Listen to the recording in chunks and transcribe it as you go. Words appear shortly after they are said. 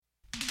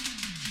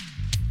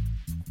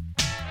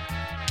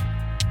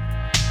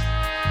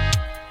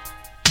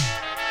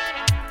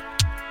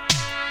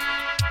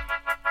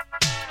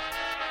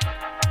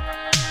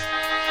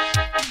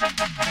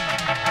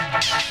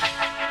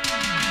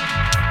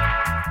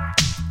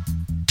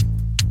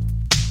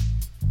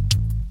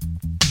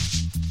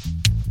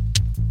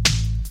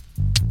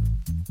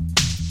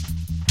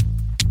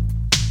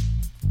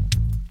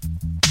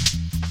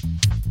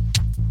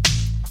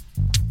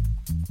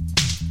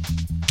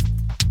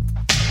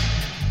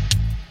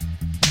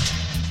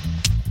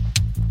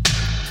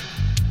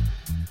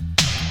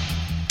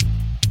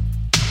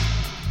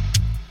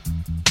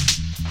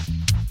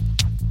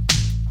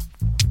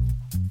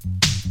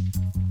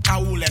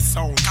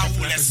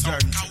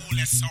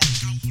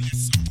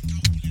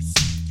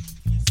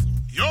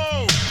Yo,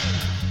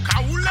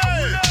 Kaoulé.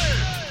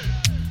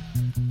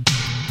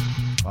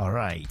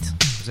 Alright,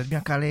 vous êtes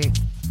bien calés.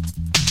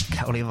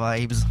 Kaoulé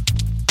Vibes.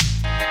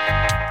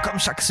 Comme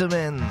chaque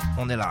semaine,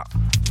 on est là,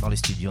 dans les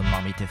studios de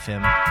Marmite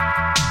FM.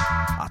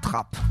 À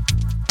Trappes.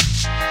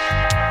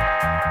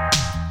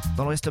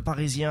 Dans l'ouest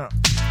parisien.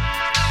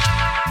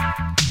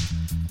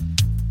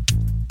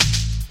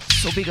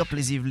 So big up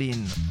les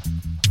Yvelines.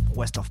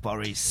 West of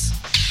Paris.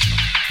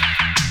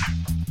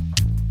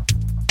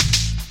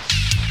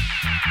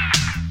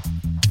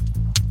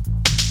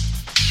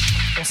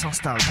 On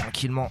s'installe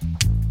tranquillement.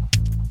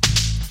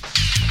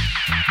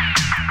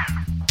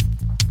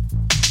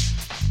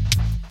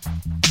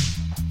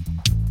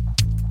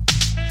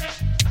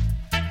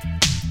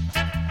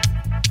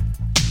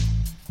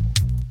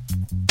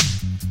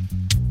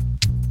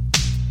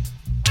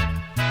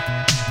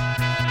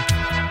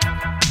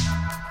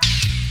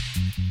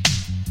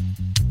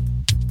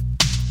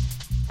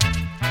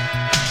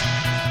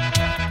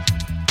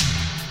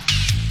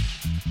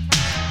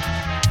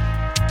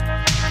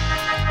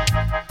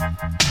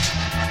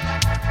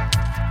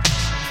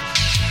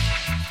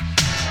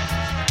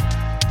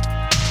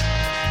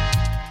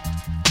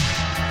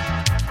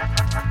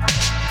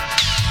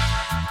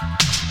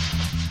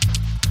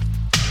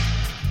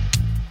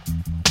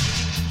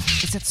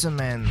 Cette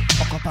semaine,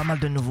 encore pas mal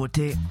de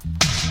nouveautés.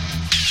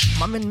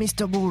 M'amène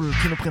Mr. Bull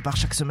qui nous prépare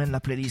chaque semaine la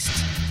playlist.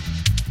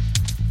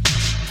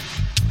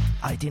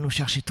 A été nous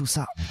chercher tout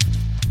ça.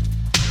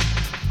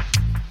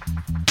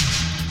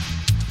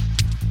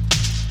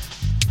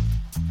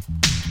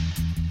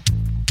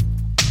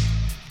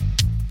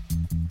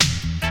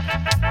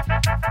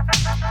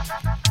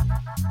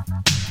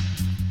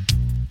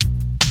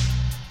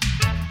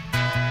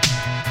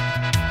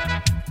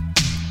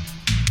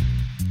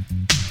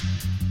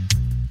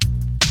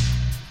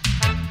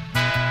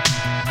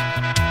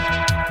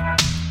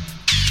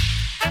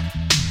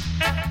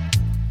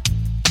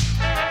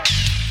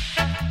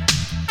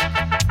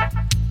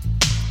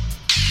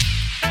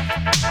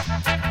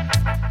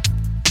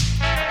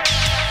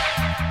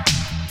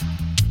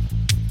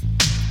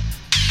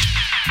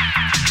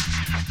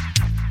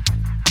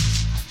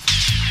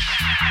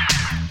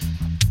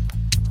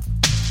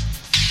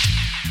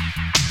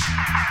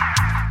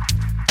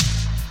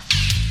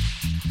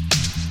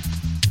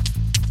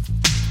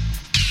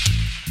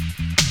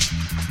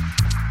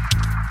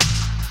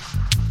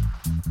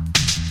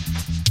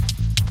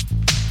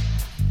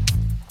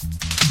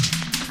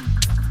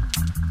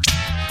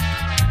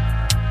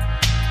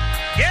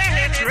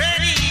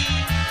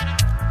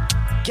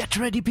 Get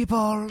ready,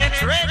 people.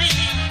 Get ready.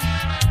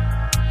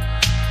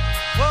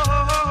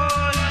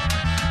 Whoa.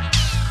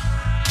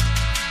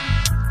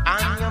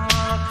 On your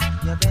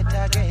mark, you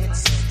better get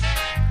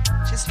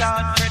set. She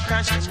start fret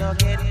cause she no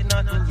get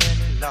nothing yet,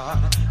 Lord.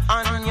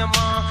 On your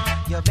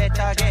mark, you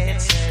better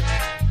get set.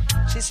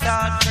 She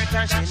start fret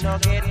cause she no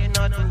get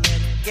nothing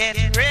yet.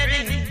 Get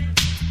ready.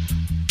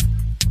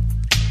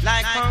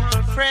 Like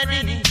Uncle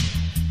Freddy.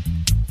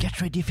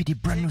 Get ready for the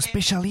brand new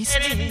specialist.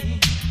 Ready.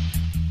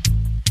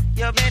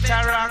 You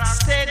better rock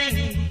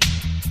steady.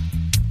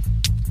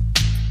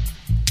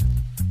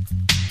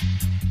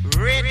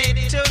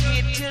 Ready to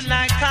hit you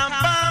like a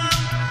bomb.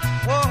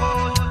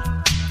 Whoa.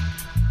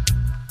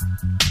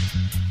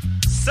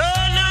 So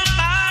no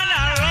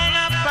bother run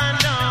up and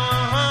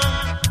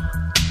down.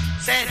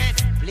 Said,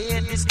 play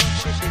this no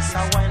shit, this a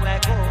wine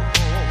like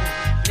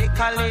oh. Play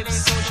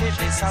calypso shit,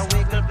 this a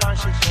wiggle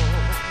blanche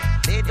oh.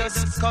 They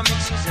doesn't come in,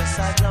 she's just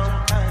a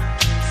jump and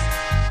kiss.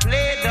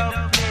 Played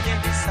up, played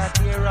in this a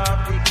tear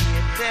of the gate.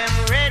 Them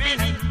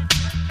ready,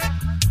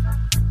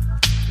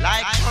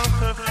 like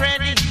Uncle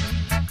Freddy.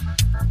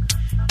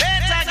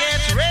 Better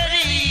get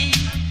ready.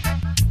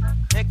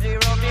 Make the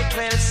rub it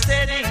well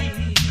steady.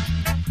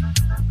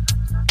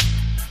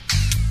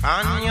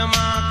 On your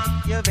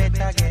mark, you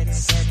better get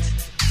set.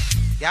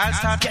 Y'all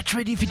start. Get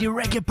ready for the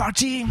reggae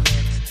party.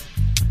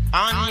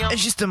 Et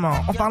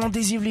justement, en parlant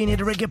des Yvelines et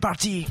de reggae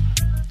party,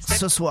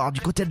 ce soir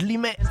du côté de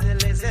Limay,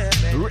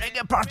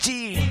 reggae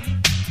party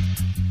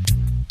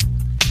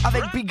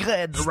avec Big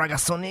Red,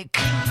 Ragasonic,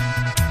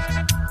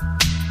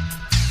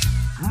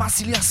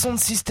 Massilia Sound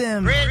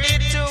System,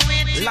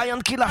 Lion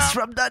Killer,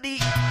 Strap Daddy.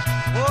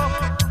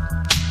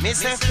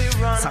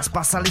 Ça se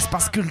passe à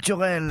l'espace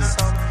culturel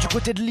du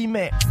côté de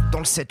Limay dans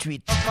le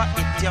 7-8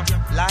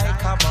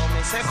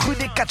 rue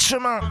des 4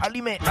 chemins à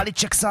Limay. Allez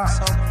check ça.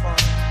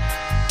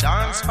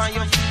 Dance by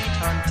your feet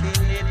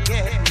until it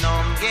get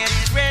numb. Get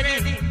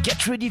ready.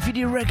 Get ready for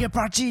the reggae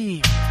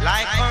party.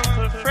 Like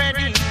Uncle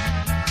Freddy.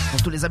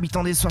 Pour tous les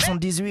habitants des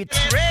 78,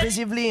 les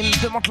Yvelines,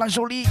 de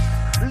Mantes-la-Jolie,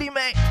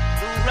 Limay.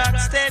 Do rock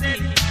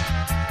steady.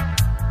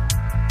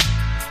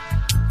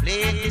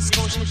 Play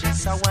disco, she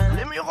just a one.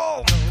 Les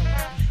Mureaux.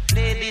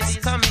 Play this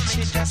comic,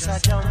 she just a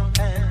jump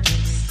and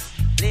twist.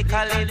 Play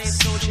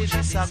calypso, she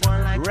just a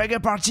one like. Reggae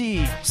party,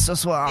 ce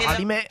soir à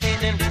Limay.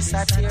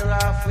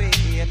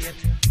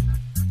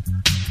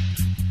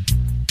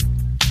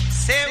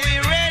 Say we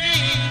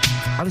ready.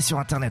 Allez sur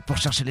internet pour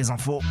chercher les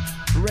infos.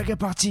 Reggae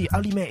Party,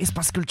 Alimé,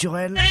 espace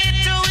culturel.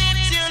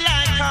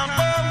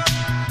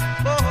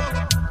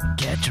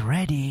 Get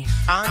ready.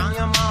 On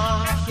your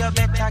mark, you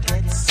better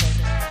get set.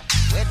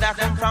 Whether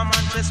come from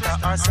Manchester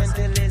or St.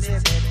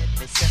 Elizabeth.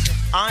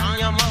 On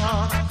your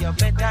mark, you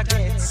better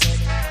get set.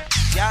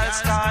 Y'all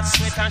start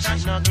sweat and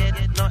she no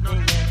get nothing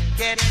yet.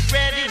 Get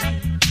ready.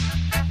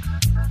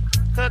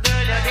 Good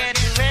girl, you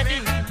get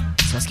ready.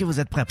 Est-ce que vous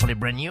êtes prêts pour les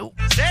brand new?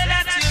 Say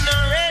that you're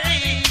not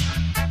ready,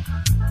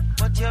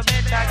 but you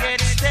better get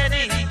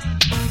steady.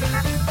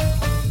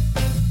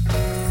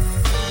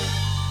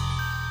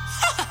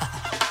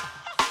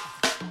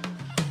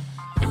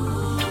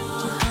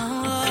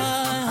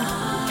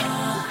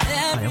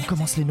 Allez, on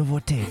commence les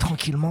nouveautés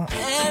tranquillement.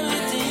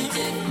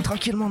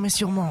 Tranquillement mais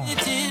sûrement.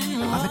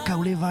 Avec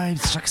Kaoulé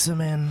Vibes chaque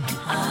semaine.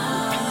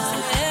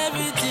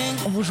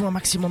 On vous joue un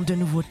maximum de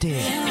nouveautés.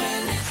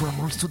 From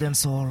Roots to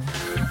Dancehall.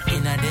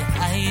 In the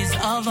eyes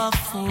of a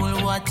fool,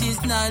 what is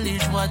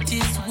knowledge, what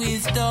is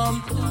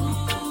wisdom?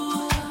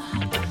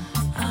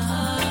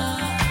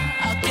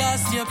 I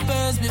cast your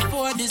pearls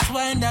before this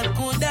wine that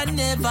could have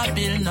never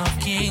build no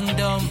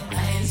kingdom.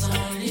 Eyes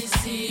only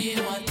see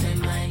what the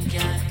mind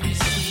can't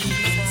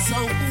receive. So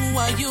who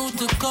are you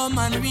to come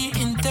and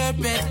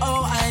reinterpret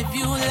how I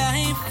view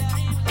life?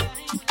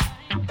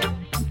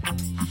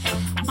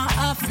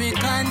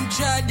 African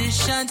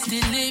tradition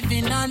still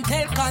living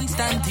until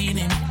Constantine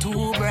him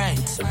too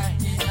bright.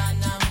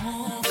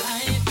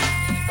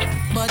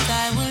 But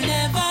I will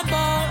never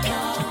bow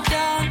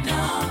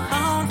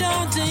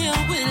down to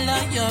your will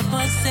or your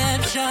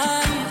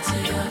perception.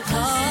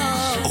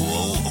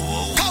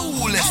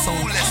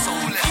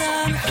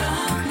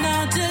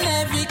 Now till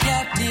every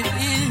captive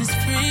is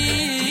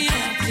free.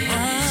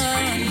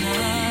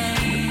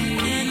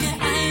 And the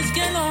eyes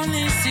can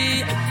only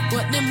see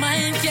what the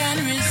mind can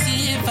receive.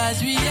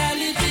 As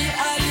reality,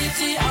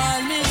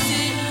 all me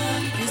see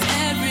is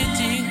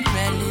everything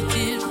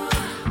relative.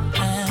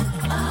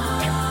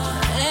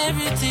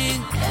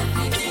 Everything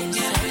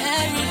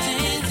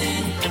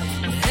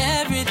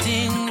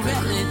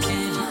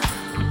relative.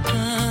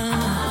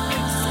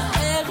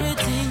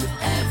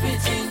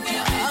 Everything,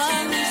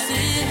 all me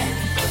see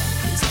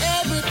is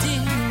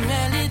everything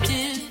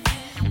relative.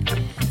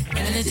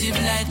 Relative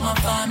like my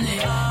family.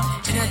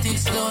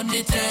 Genetics don't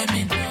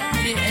determine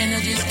the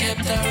energies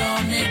kept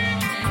around me.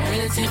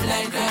 Relative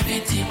like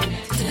gravity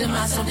to the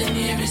mass of the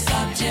nearest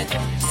object.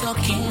 So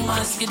king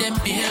must give them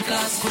beer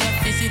class, could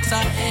have physics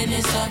or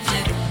any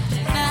subject.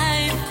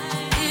 Life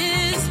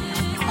is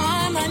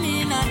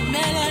harmony, not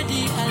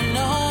melody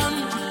alone.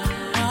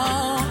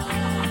 Oh.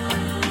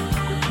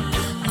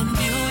 The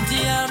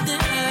beauty of the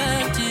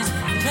earth is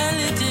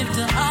relative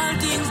to all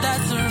things that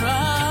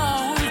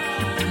surround.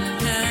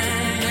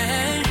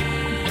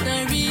 The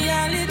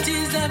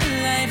realities of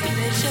life,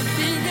 they should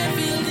be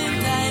revealed in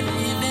time.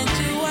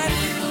 Eventually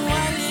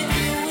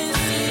you will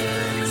see.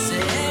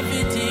 Say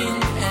everything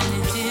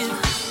relative.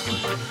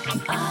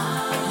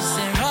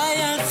 Say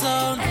royal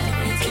sound.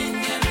 Everything.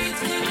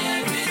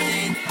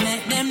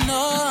 Make them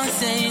know,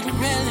 say it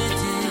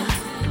relative.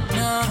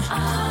 No.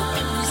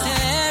 Say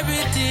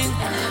everything.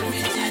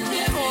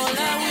 All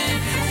I will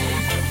be.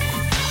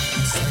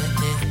 Say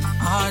the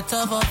heart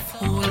of a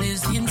fool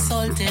is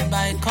insulted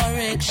by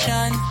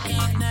correction.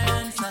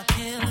 Ignorance will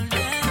kill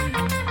them.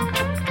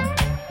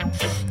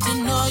 To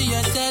know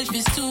yourself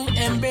is to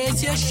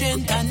embrace your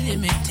strength and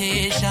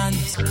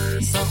limitations.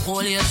 So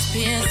hold your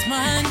space,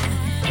 man.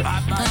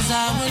 Cause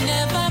I will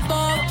never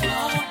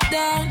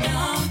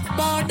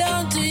bow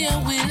down to your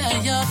will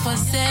and your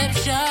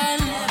perception.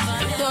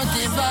 Don't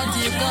ever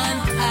dig on,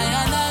 I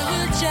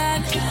will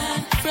chant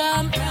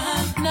from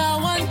now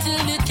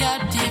until the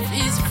captive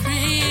is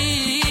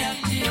free.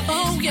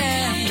 Oh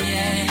yeah.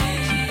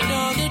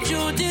 No, the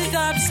truth is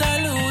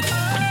absolute.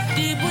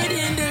 Deep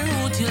within the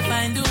root you'll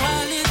find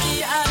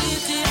duality,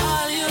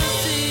 all you'll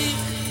see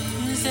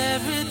is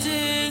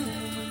everything.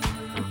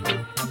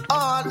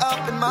 All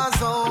up in my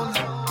zone,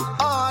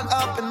 all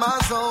up in my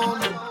zone.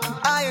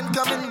 I ain't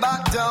coming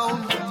back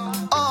down.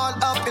 All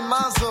up in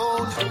my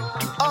zone,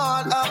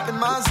 all up in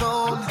my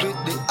zone. With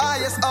the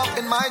highest up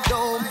in my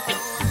dome,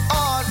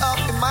 all up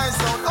in my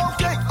zone.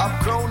 Okay, I've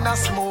grown a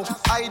smoke,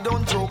 I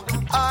don't joke.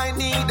 I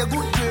need a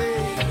good day.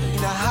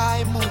 In a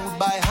high mood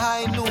by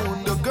high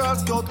noon, the Girl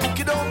Scout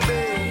cookie don't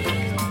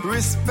pay.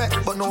 Respect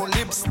but no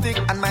lipstick,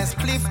 and my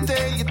spliff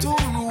tell you too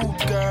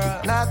rude,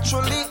 girl.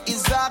 Naturally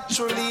is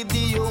actually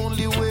the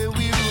only way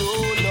we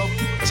roll up.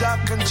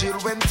 Jack and Jill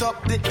went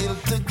up the hill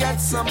to get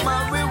some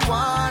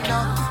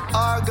marijuana.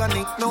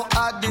 Organic, no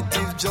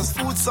additive, just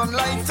food,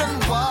 sunlight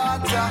and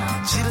water.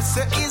 Jill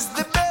say it's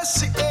the best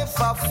she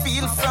ever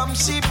feel from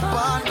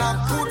Shibana.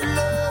 Good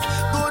love,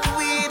 good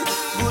weed,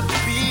 good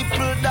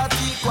people, that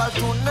equal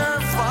to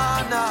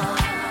Nirvana.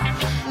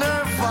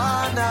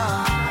 Nirvana.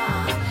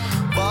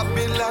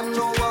 Babylon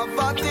no have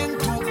a thing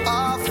to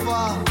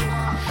offer.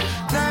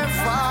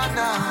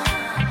 Nirvana,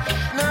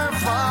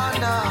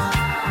 Nirvana.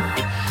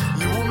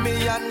 You, me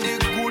and the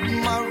good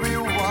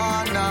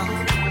marijuana.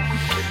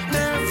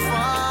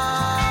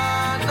 Nirvana.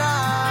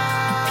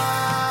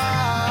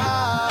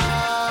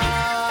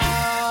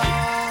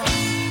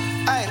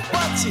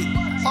 Watch it.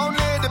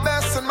 Only the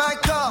best in my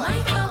cup.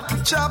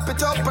 Chop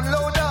it up and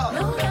load up.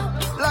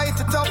 Light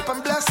it up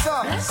and bless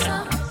up.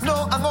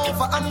 No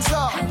hangover, hands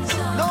up.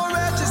 No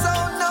wretches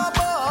out, no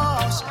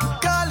boss.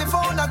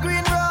 California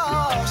Green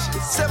Rush.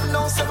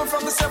 707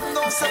 from the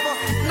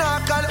 707. Now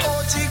call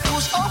OG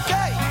Kush.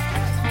 Okay.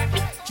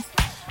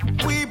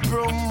 We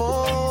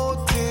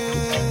promoting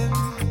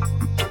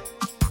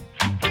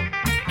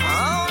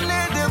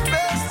only the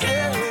best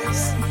there is.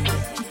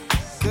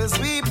 'Cause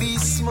we be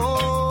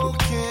smoking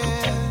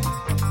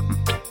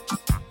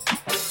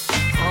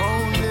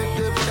only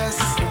the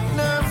best.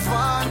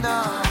 Nirvana,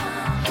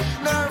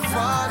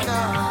 Nirvana.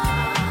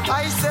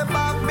 I say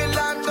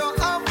Babylon don't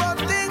have a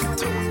thing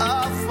to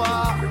offer.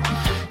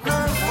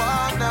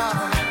 Nirvana,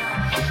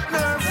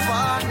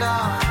 Nirvana.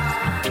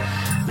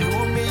 You,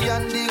 me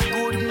and the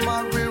good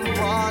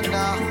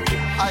marijuana.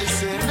 I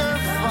say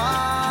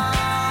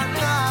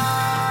Nirvana.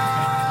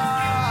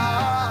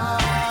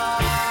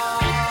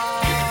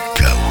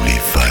 Kauli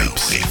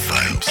vibes.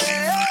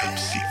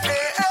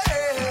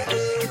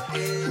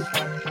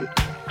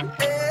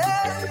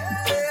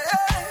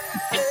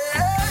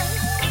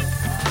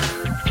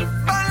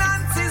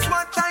 Balance is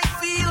what I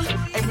feel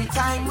every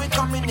time we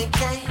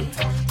communicate.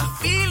 A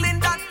feeling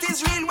that is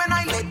real when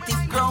I let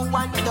it grow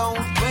and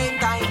don't wait.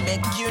 I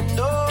make you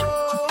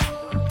know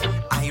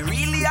I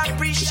really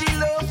appreciate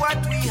love what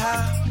we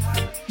have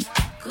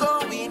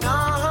going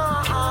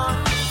on.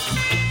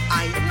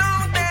 I know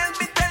they'll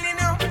be telling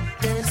you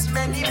there's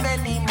many,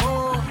 many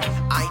more.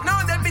 I know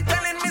they'll be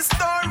telling me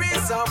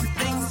stories of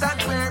things that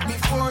were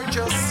before,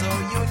 just so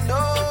you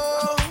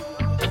know.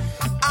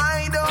 I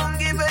don't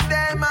give a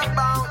damn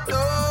about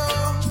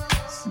those.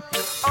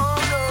 Oh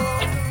no.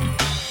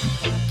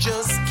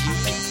 Just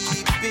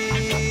keep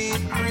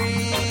it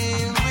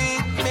real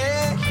with me.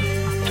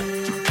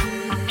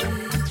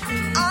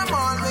 I'm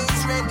always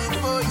ready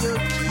for you.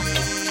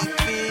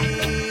 Keep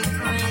it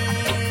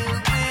real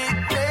with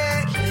me.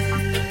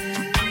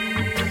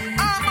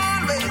 I'm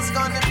always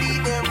gonna be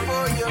there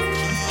for you.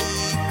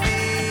 Keep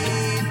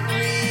it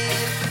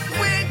real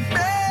with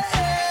me.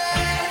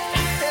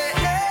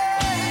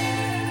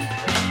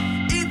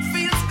 It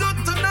feels good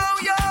to know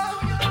you.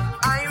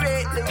 I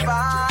rate the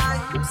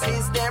vibes.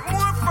 Is there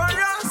more for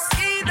us?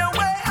 Either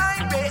way, I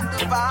rate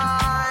the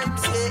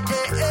vibes.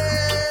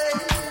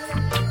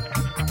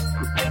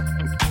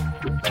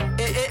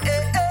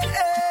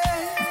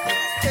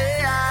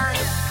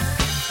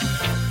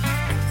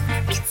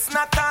 It's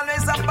not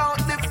always about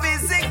the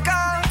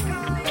physical.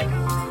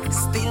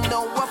 Still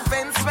no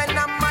offense when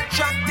I'm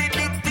attracted,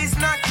 it is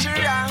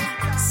natural.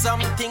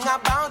 Something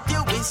about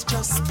you is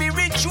just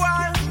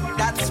spiritual.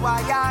 That's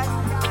why I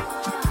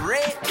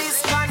rate this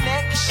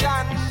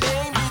connection.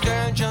 Baby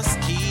girl, just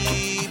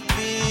keep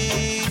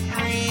it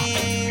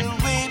real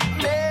with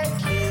me.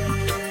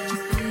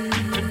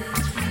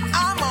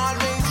 I'm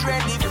always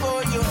ready for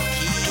you.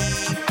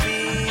 Keep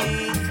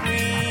it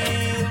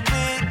real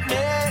with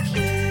me.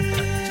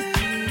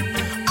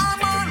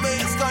 I'm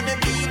always gonna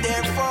be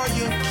there for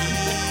you.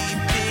 Keep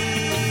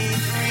it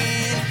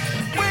real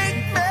with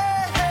me.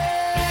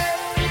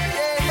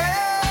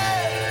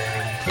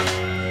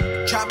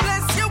 God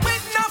bless you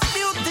with enough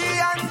beauty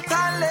and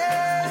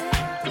talent.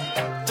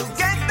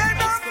 Together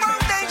our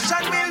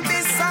foundation will be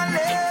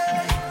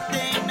solid.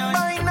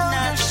 By now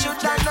you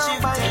should have known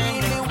by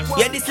really what.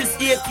 Yeah, this is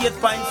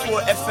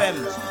 88.4 FM,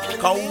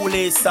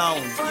 Kaule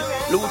Sound.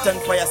 Luton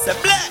Fire say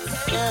bless.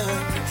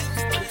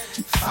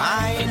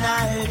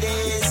 Final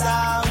days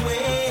are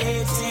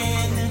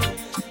waiting.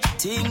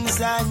 Things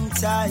and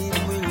time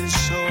will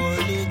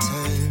surely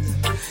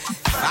tell.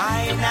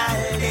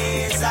 Final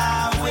days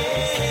are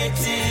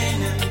waiting.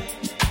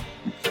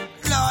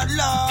 Lord,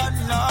 Lord,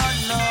 Lord,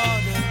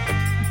 Lord.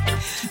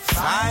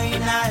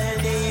 Final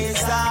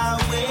days are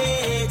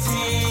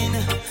waiting.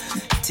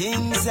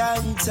 Things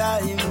and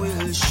time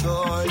will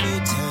surely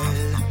tell.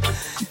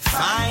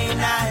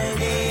 Final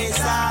days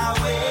are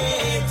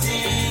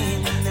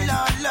waiting.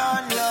 Lord,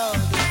 Lord,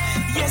 Lord.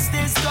 Yes,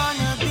 there's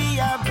gonna be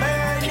a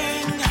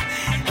burning.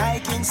 I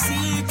can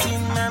see it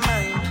in my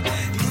mind.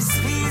 This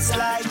feels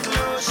like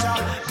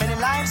closure. Many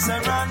lives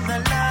are on the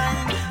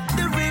line.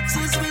 The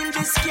riches will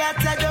be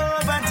scattered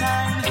over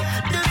time.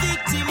 The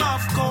victim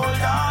of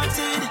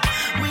cold-hearted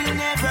will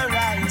never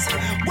rise.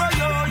 Whoa,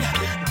 yo,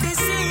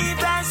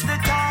 deceived as the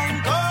time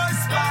goes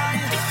by.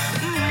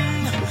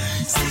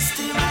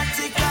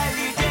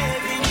 Systematically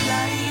they've been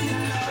blind.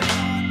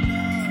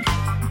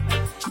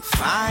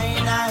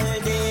 Final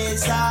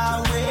days are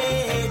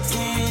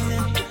waiting.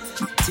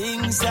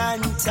 Things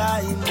and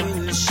time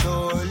will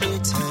surely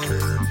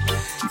tell.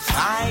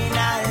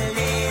 Final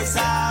days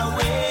are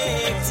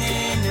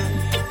waiting.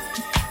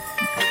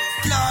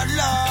 Lord,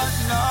 Lord,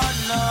 Lord,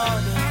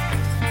 Lord.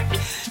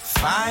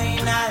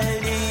 Final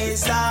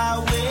days are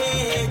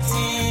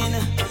waiting.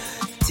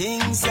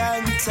 Things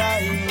and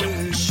time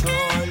will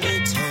surely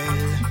tell.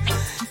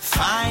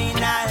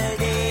 Final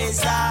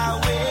days are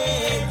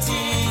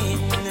waiting.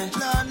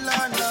 Lord,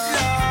 Lord,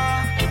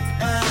 Lord.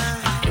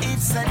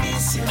 It's an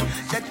issue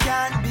that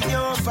can't be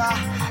over.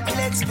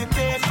 Let's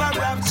prepare for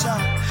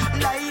rapture.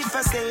 Life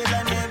for sale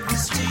on every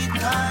street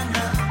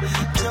corner.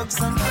 Drugs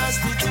and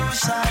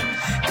prostitution,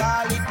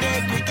 call it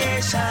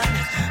degradation.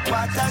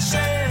 What a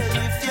shame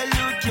if you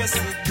look, you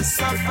see the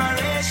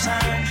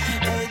sufferation.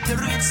 Hey, the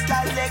rich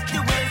collect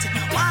the wealth,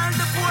 while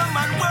the poor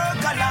man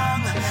work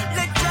along.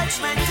 Let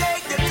judgment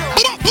take the toll.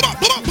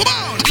 Come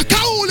on, the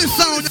Kauli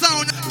sound.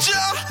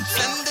 Jah,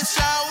 send the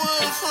shower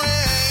of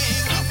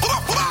rain.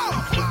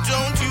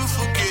 Don't you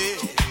forget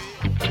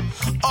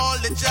all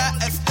that Jah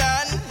has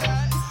done.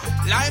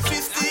 Life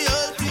is the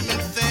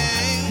ultimate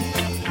thing,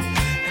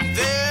 and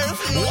there's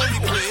no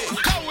regret.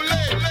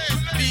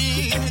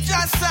 Being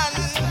Jah's son,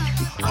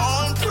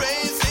 all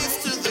praises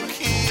to the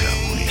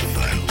King.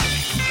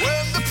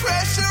 When the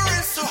pressure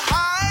is so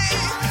high,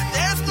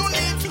 there's no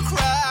need to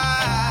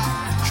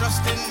cry.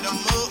 Trust in the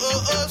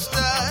Most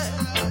High.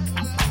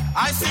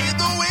 I see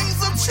the wings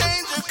of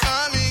change are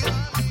coming.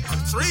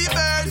 3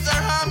 birds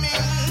are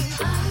humming.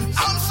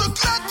 I'm so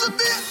glad to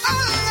be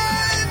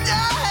alive,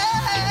 yeah.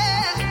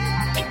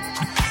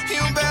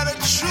 You better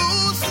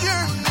choose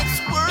your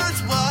next words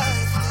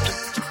wisely.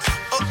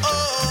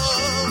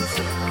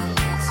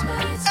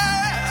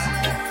 Yeah.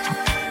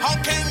 How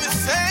can you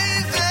say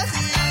that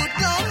you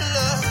don't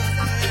love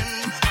him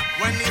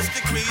when he's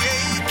the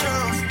creator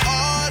of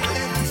all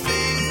living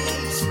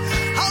things?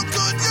 How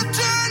could you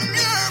turn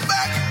your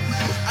back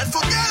and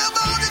forget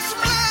about his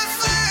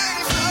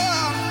blessings?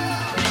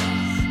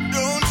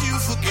 Don't you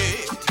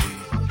forget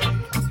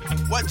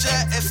what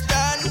Jah has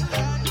done.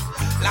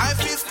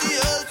 Life is the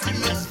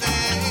ultimate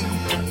thing.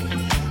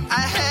 I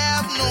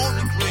have no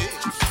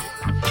regrets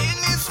in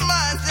His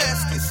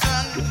Majesty's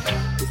Son.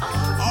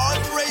 All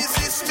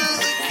praises to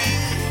the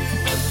King.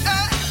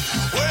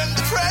 When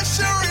the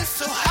pressure is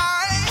so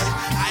high,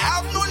 I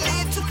have no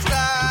need to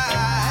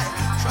cry.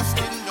 Trust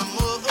in the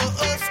Most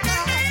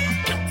High.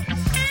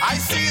 I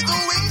see the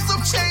wings of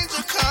change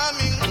are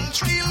coming.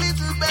 3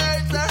 little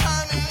birds are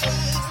humming.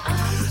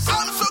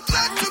 I'm so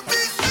glad to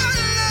be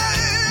alive.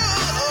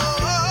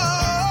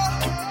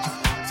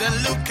 Then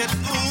look at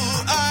who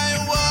I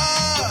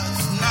was.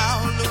 Now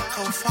look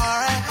how far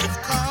I have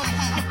come.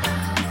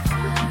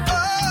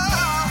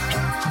 Oh,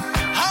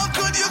 how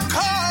could you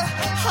call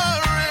a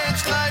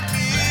wretch like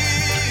me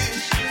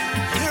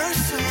your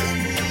son?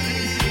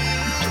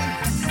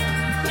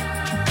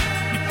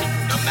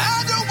 No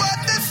matter what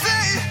they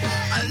say,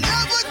 I'll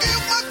never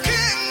give my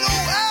king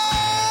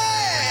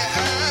away.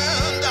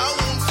 And I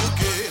won't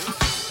forget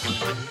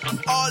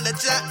all that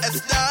Jah has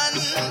done.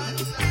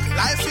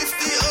 Life is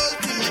the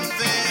ultimate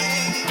thing.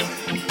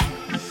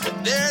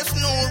 There's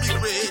no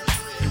regret.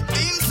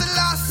 In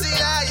Selassie,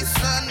 I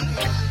son.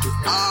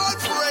 All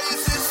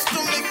praises to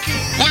the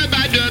King.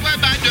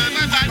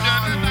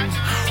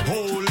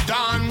 Hold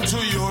on to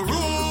your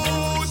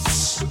roots.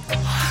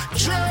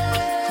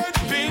 Tread,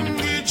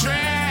 bingy, tread.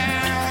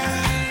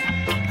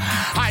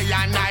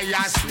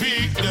 I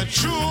speak the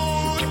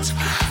truth.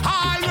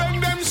 All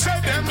when them say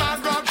them I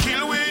go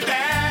kill with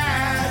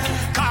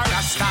them.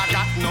 Karasta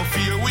got no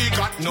fear, we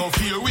got no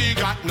fear, we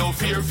got no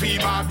fear for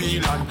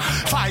Babylon.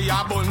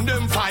 Fire burn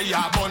them,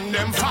 fire burn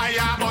them,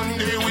 fire burn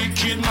the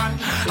wicked man.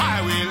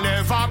 I will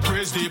never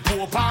praise the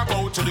Pope or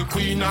bow to the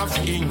Queen of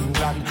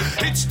England.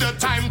 It's the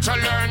time to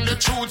learn the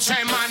truth,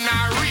 say man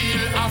a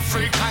real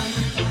African.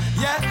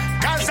 Yeah,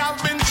 cause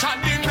I've been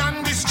trotting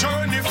on this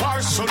journey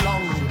for so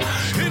long.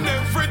 In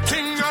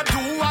everything I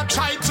do, I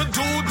try to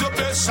do the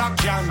best I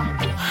can.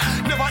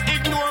 Never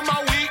ignore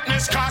my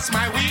weakness, cause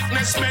my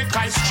weakness make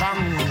I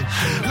strong.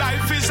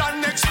 Life is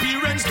an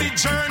experience, the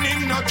journey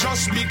not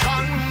just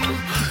begun.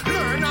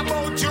 Learn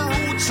about your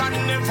roots and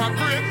never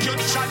break your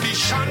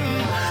tradition.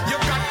 You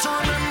got to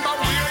remember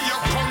where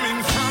you're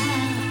coming from.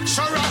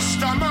 So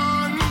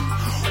Rastaman,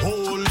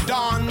 hold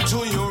on to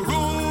your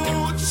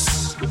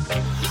roots.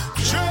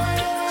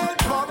 Dread,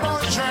 Baba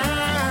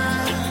Dread.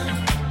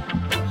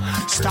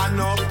 Stand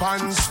up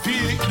and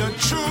speak the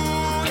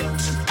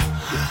truth.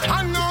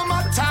 And no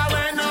matter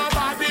when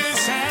nobody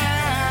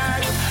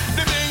said,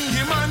 the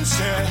Bingy man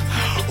said,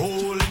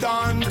 hold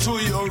on to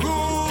your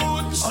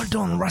roots. Hold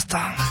on,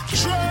 Rasta.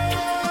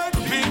 Dread,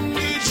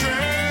 Bingy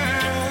dread.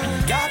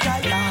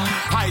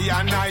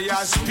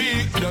 I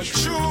speak the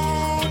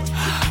truth.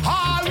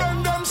 All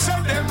of them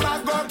said them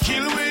I go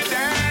kill with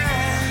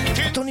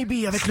them. Tony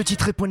B avec le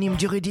titre éponyme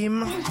du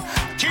Redeem.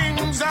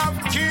 Kings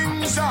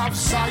of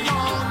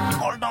Zion.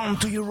 Hold on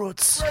to your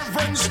roots.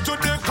 Reverence to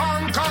the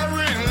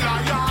conquering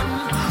lion.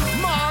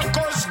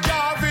 Marcus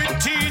Garvey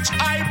teach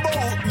I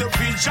both the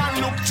vision.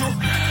 Look to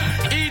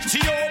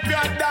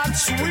Ethiopia,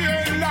 that's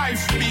where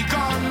life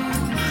began.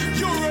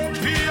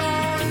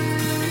 European,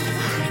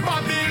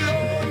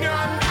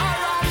 Babylonian,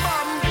 Arab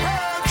and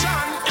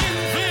Persian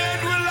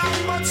invade will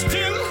have, but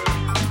still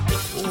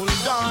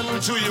hold on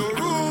to your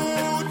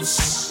roots.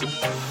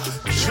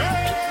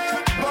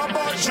 Dread,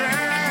 Baba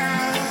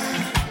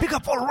Dread. Pick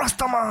up all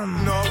Rasta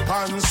man. Up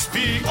and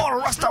speak. All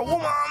Rasta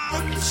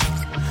woman.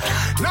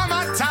 No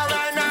matter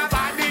when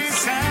nobody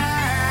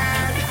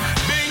said,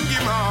 Bingy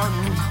man,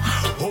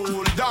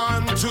 hold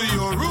on to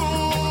your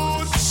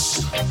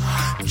roots.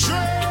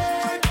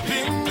 Dread,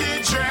 Bingy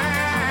dread.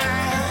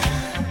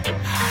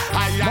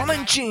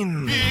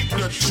 Chin. Speak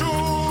the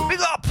truth.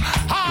 Big up.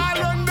 All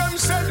of them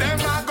say them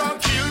are gonna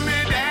kill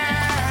me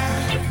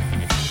there.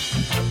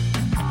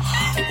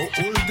 Oh,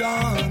 hold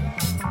on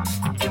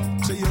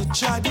to your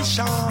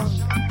tradition.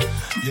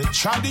 Your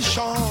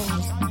tradition.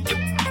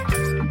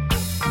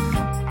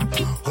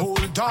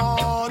 Hold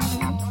on.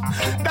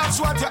 That's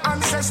what your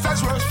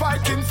ancestors were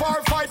fighting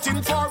for,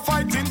 fighting for,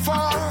 fighting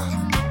for.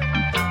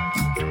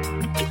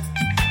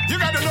 You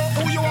gotta know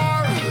who you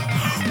are,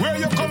 where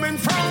you're coming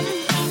from.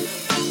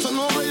 To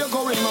know where you're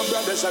going, my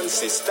brothers and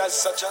sisters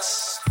such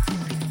as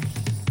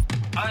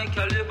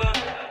Caliber.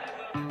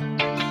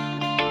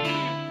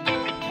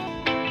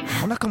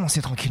 On a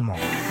commencé tranquillement.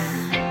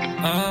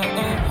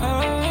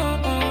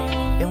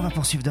 Et on va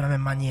poursuivre de la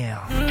même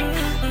manière.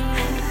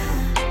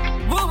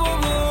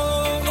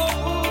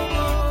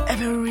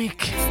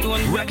 Everick,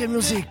 reggae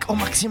music au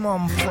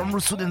maximum from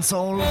Root and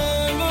Soul.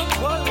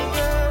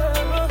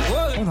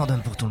 On en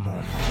donne pour tout le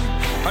monde.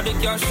 The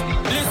cash,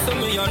 listen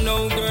me, you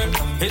know, girl.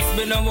 It's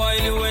been a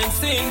while you ain't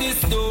seen this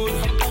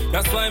dude.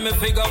 That's why me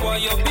figure why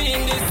you be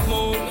in this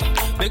mood.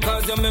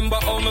 Because you remember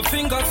how my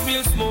fingers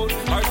feel smooth.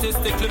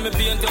 Artistically me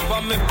paint up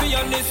on me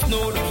pianist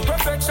nude.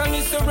 Perfection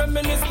is to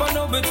reminisce, but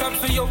now we chat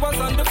for you was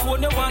on the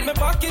phone. You want me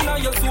back in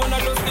your zone, I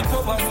just the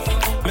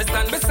powers. Me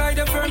stand beside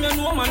you firm, you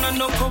know man, I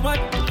no coward.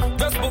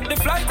 Just book the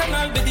flight and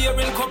I'll be there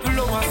in a couple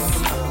hours.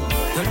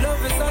 Your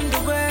love is on the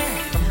way.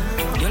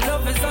 Your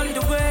love is on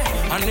the way.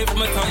 And if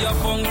my tire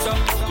puncture,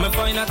 me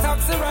find a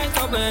taxi right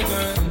away,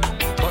 girl.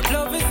 But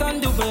love is on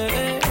the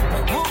way.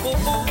 Ooh,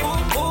 ooh, ooh,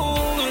 ooh,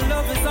 ooh. Your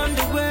love is on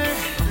the way.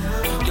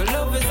 Your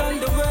love is on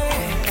the way.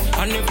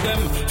 And if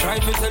them try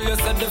to tell you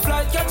that the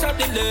flight catch a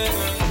delay,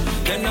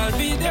 then I'll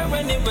be there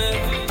anyway.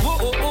 Ooh,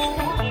 ooh, ooh.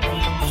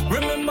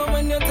 Remember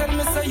when you tell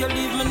me say you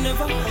leave me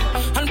never,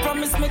 and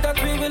promise me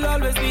that we will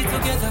always be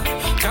together.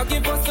 Jah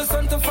give us the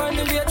sun to find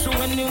the way through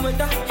any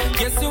weather.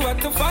 Guess you had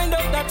to find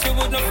out that you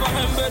wouldn't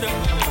find better.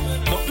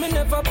 But me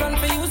never plan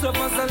for use love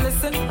as a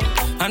lesson.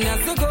 And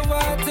as you go,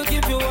 I had to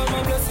give you all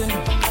my blessing.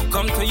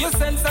 Come to your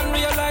sense and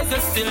realize you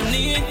still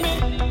need me.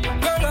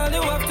 Girl, all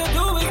you have to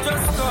do is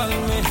just call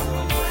me.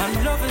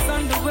 And love is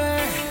on the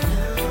way.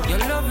 Your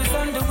love is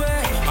on the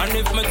way. And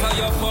if me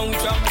tire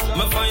puncture,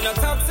 me find a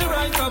taxi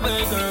right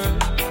away, girl.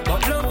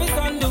 But love is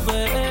on the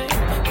way.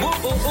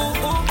 Ooh, ooh,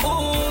 ooh, ooh,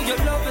 ooh. Your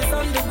love is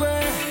on the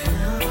way.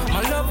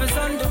 My love is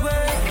on the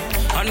way.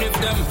 And if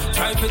them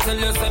try to tell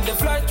you that the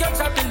flight catch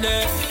a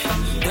delay,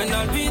 then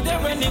I'll be there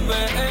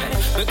anyway.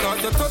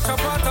 Because you touch a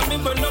part of me,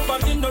 but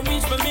nobody no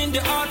reach me in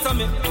the heart of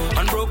me.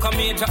 And broke a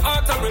major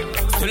artery.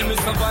 Still me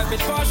survive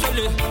it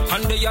partially.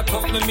 And they are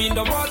tough me in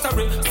the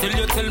watery. Still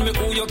you tell me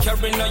who you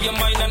carrying on your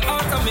mind and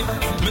heart of me.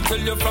 Me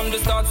tell you from the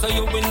start so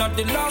you will not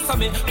the last of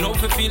me. Now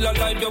if you feel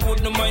alive you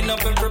wouldn't mind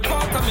of every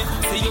part of me.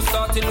 See you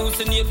start to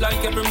hallucinate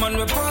like every man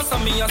will pass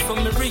on me. And so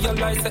me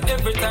realize that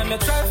every time you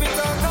try to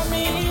talk to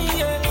me,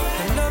 yeah.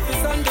 Love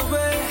is on the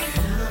way,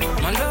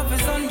 my love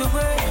is on the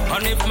way.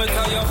 And if me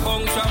tire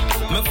puncture,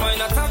 me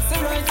find a taxi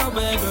right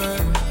away, girl.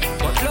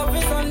 But love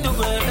is on the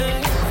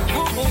way.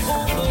 Ooh, ooh,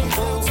 ooh,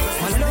 ooh, ooh.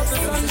 My love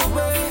is on the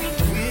way,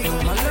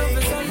 my love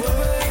is on the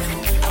way.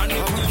 And if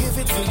I'ma give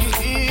it to you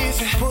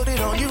easy, put it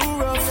on you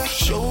rough,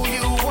 show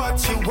you what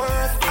you're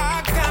worth.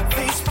 I got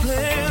these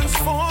plans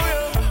for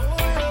you,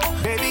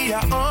 baby, I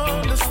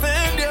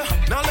understand you.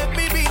 Now let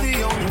me be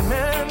the only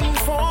man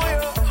for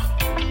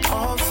you,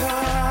 all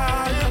time.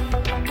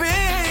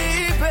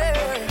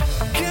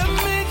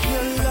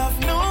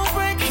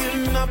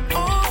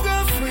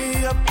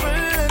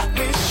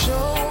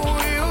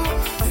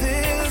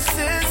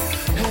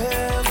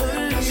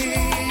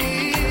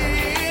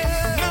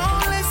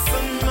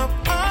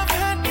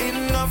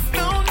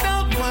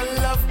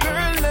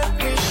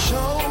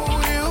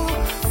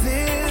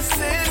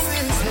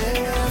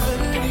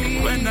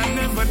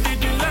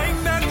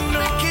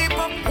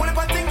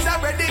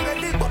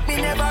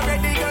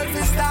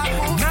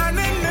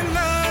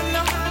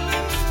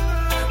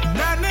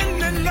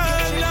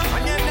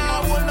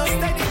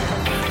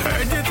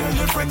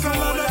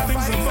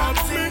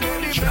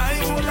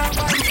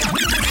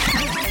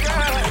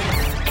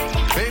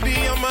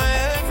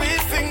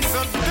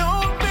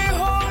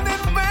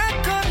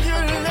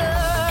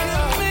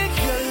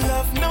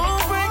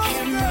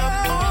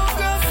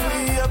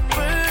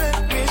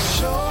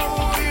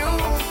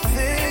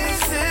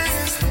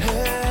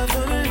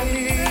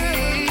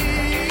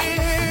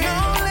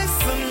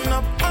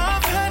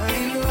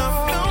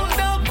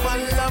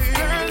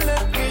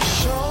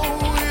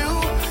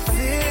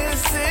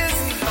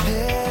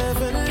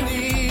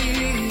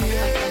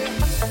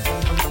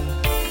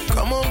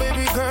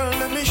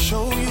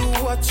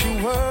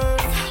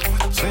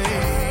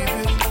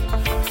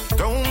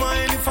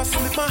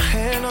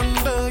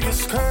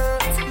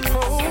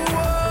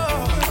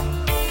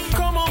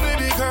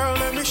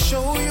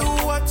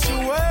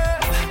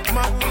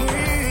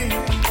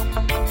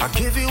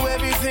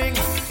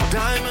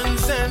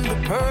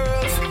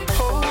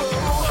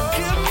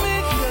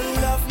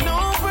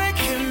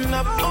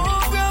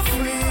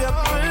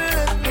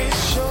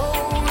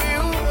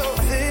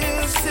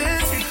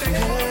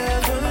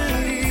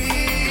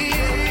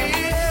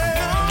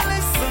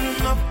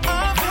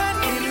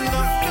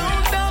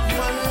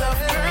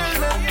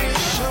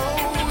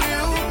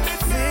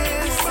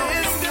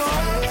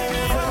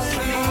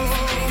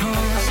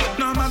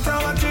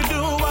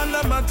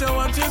 matter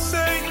what you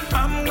say,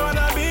 I'm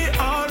gonna be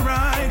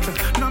alright.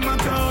 No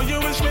matter how you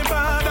wish me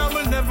bad, I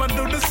will never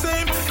do the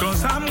same,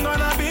 cause I'm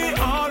gonna be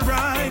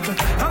alright.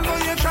 And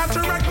though you try to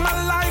wreck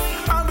my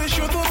life, I wish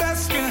you the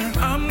best,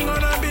 girl. I'm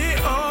gonna be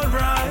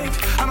alright.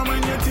 And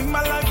when you think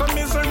my life a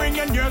misery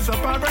and yours a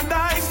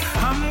paradise,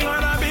 I'm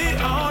gonna be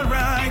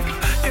alright.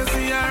 You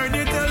see, I heard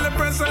you tell the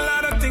press a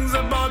lot of things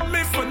about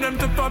me for them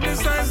to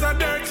publicize a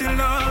dirty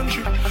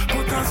laundry.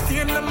 Put a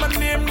stain on my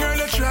name, girl,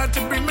 you try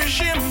to bring me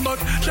shame, but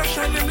just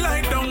shine them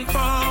light down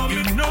for me.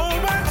 You know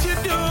what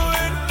you're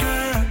doing,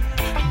 girl.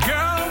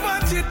 Girl,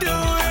 what you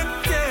doing,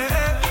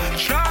 yeah.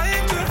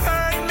 Trying to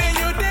hurt me,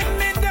 you did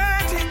me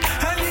dirty,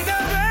 and you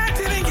got hurt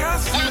in your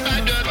soul,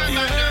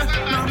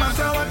 yeah. No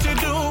matter what you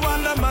do,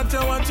 and no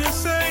matter what you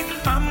say,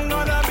 I'm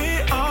gonna be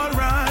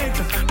alright.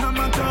 No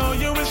matter how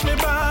you wish me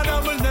bad, I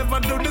will never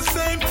do the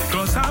same,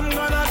 cause I'm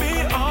gonna be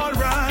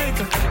alright.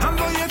 And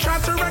though you try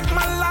to wreck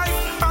my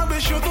life, I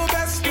wish you the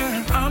best,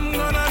 girl. I'm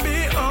gonna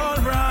be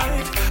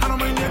alright.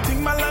 And when you think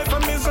my life a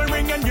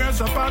misery and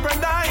yours a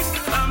paradise,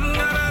 I'm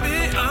gonna be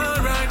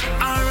alright,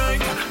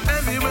 alright.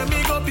 Everywhere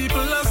me go,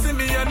 people will see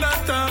me and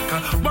not talk.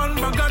 One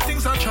bag of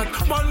things I chat,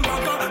 one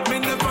bag of me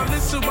never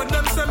listen what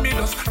them say, me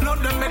just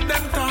love them, make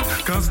them talk,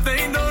 cause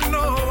they don't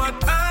know what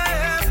I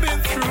have been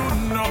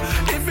through, no.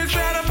 If you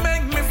try to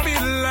make me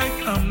feel like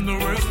I'm the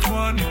worst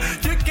one,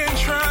 you can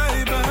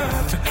try,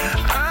 but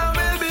I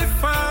will be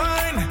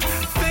fine.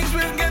 Things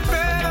will get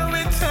better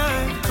with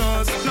time,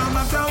 cause no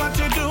matter what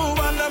you do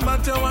and no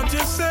matter what you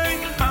say,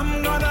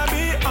 I'm gonna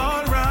be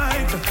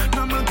alright.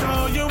 No matter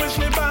how you wish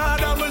me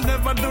bad, I will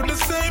never do the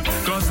same,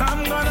 cause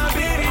I'm gonna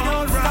be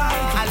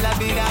alright. I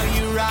love it how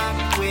you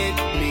rock with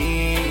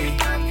me.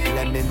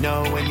 Let me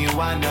know when you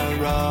wanna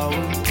roll.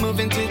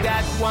 Moving to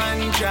that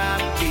one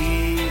drop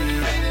beat,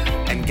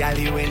 and gal,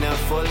 you in a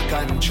full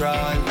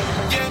control.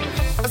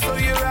 Yeah, I saw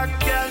you rock,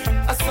 girl,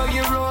 I saw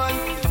you roll.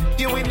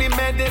 You win the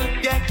medal,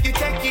 yeah, you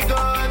take your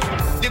gold.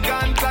 You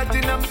gone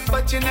platinum,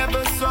 but you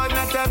never saw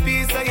not a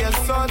piece of your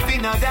soul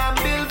in a damn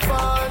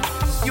billboard.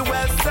 You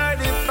well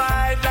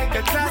certified like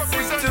a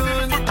classic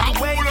tune. The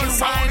way you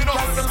wine,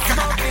 plus I'm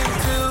smoking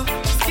too.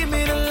 Just give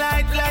me the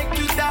light like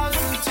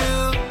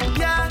 2002.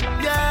 Yeah,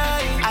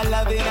 yeah, I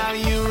love it how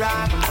you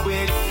rock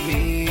with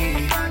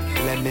me.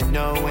 Let me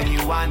know when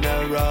you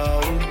wanna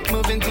roll.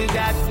 Moving to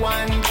that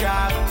one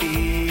drop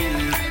beat,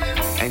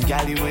 and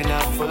gal, you in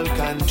a full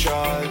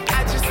control.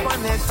 I just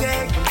wanna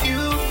take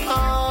you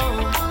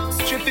home,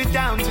 strip it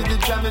down to the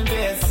drum and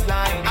bass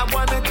line. I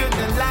wanna turn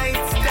the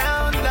lights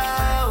down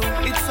low.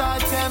 It's our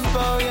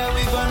tempo, yeah,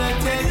 we gonna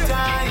take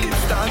time.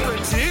 Start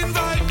when she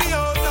invite me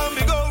out and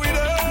me go with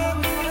her,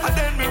 and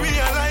then me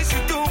realize she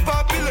too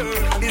popular.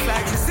 It's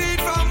like she see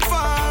it from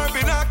far,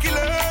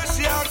 binocular.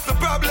 She asked the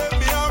problem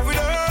me have with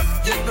her.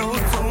 You know,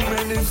 too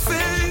many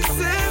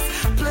faces,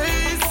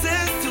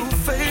 places too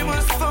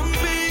famous for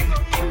me,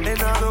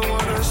 and I don't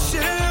wanna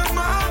share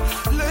my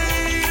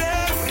lady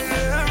with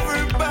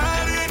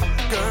everybody.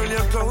 Girl,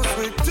 you're close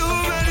with too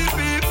many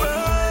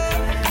people.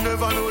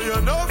 Never know you're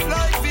enough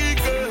like me,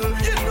 girl.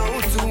 You know,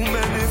 too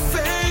many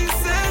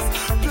faces,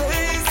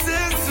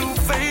 places too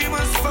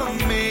famous for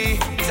me.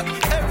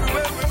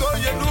 Everywhere we go,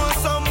 you know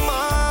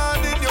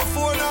someone in your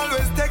phone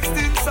always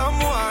texting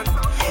someone.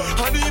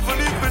 And even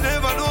if we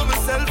never know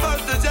myself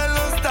as the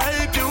jealous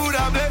type, you would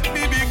have let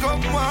me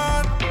become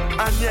one.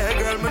 And yeah,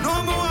 girl, me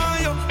know me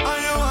want you,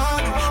 and you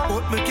want it,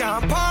 but me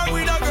can't part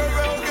with a girl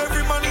round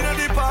every man in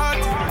the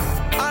party.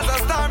 As a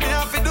star, me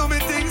have to do me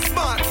things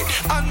smart,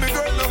 and me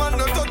girl no man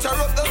no touch her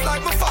up just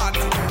like my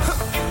father.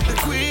 The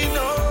queen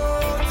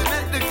knows to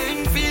make the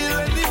king feel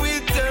ready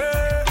with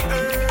her.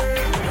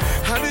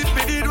 And if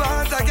me did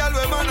want a girl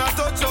where man a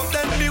touch up,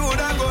 then me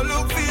woulda go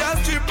look for a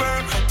stripper.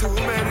 Too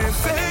many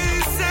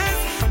faces,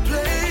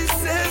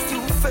 places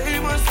too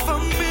famous for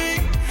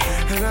me,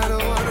 and I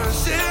don't wanna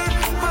share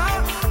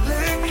my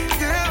lady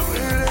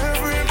with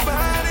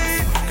everybody.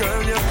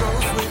 Girl, you're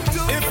close with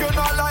two. If you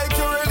not like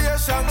your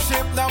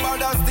relationship, no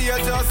matter stay,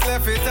 just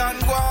left it and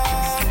go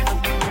on.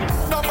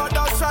 No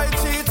matter try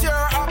cheat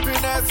your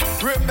happiness,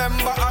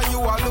 remember are you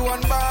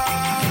alone,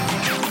 man.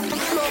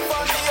 Love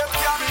and hate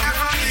can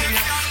never leave.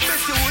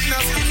 Guess you would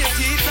not skin your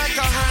teeth like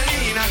a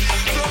hyena.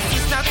 Close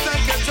is not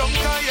like a junk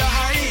or your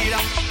hyena.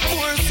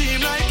 More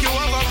seem like you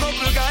have a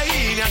couple guys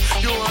in ya.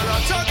 You wanna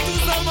chat to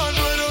someone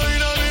when you're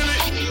in a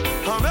minute.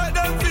 I make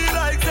them feel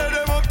like say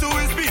them up to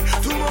his beat.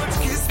 Too much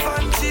kiss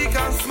on cheek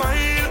and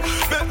smile.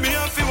 Make me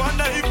have to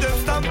wonder if they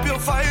stamp your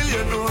file.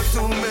 You know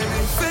too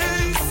many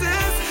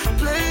faces,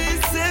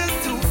 places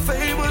too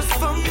famous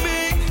for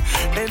me,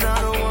 and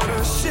I don't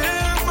wanna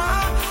share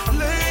my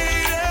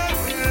lady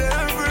with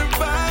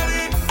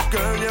everybody.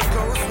 Girl, you're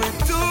close with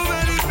too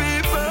many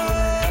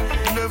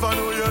people. Never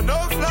know you're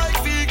enough like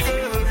me,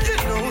 girl. You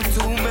know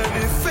too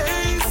many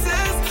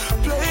faces,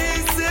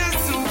 places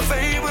too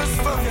famous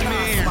for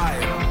me.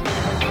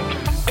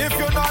 If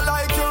you not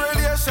like your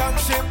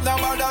relationship, no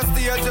matter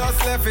stay,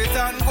 just left it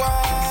and go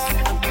on.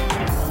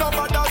 No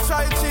matter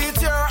try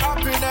cheat your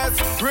happiness,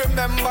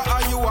 remember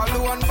are you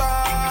alone,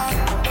 man.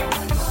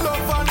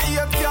 Love and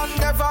hate can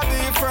never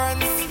be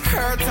friends.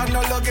 hurt and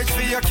no luggage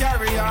for your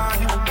carry on.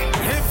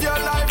 Live your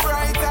life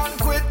right and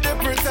quit the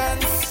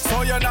pretense,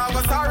 so you're not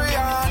go sorry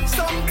on.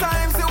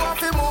 Sometimes you have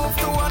to move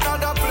to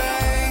another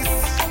place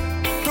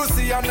to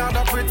see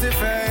another pretty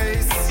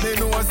face. They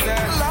know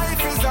say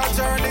life is a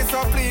journey,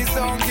 so please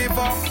don't give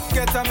up.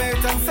 Get a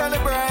mate and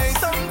celebrate.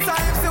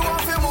 Sometimes you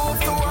have to move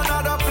to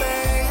another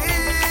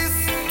place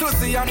to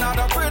see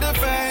another pretty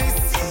face.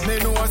 They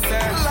know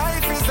say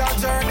life is a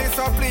journey,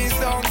 so please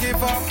don't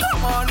give up.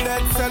 Come on,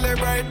 let's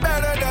celebrate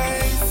better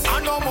days.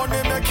 I know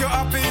money make you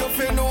happy if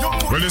you know.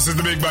 Well, this is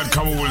the big bad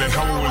Kawule.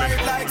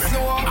 Like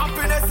snow.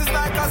 Happiness is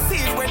like a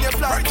seed when you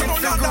plant it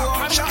to grow.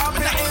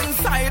 Happy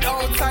inside,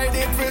 outside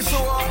it will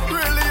show.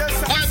 Really, yes.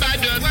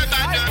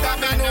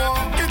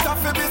 It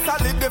have to be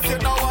solid if you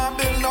know I'm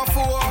build no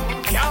fool.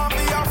 Can't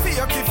be a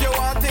fake if you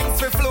want things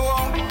to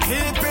flow.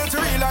 Keep it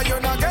real or you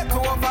not get to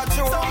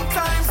overthrow.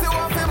 Sometimes you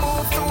have to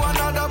move to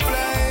another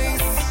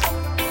place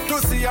to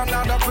see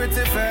another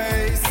pretty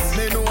face.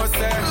 Me know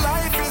say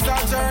life is a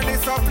journey,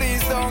 so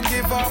please don't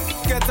give up.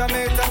 Get a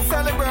mate and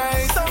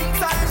celebrate.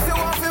 Sometimes you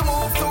have to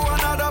move to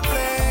another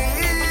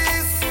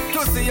place to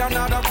see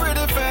another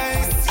pretty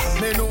face.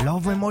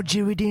 Love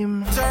emoji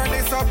redeem.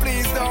 Journey, so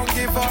please don't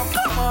give up.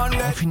 Come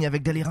on, On finit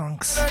avec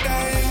Deliranx.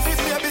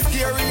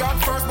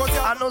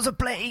 I know the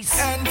place.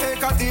 And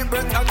take a deep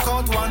breath and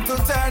count 1 to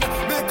 10.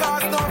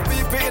 Because no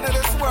people in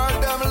this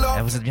world them love.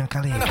 Et vous êtes bien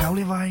calés.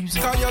 Kaole Vibes.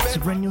 C'est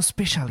brand new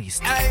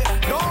specialist. Hey,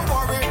 don't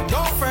worry,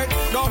 don't fret,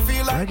 don't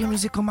feel like reggae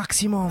music au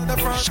maximum.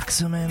 Chaque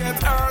semaine. As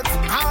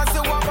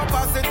you have a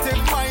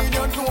positive mind,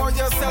 you know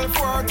your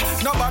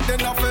self-worth. Nobody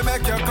enough to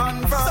make you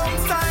convert.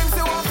 Sometimes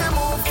you have to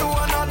move to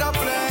another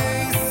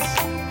place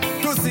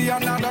to see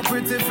another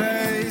pretty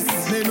face.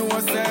 They know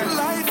say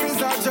life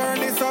is a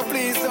journey, so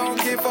please don't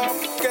give up.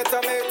 Get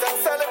a mate and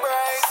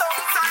celebrate.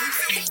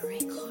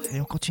 Et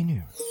on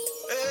continue.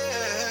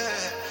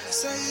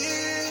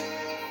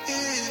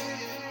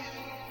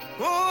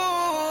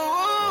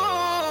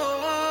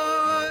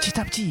 Petit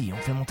à petit,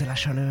 on fait monter la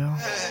chaleur.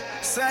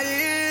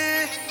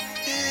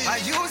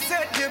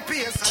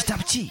 Petit à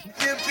petit,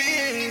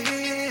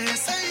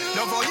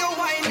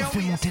 on fait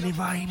monter les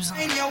vibes.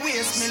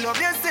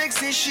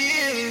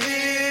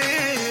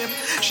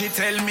 She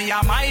tell me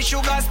I'm my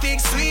sugar stick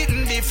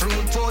sweeten the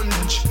fruit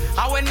punch.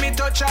 And when me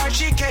touch her,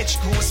 she catch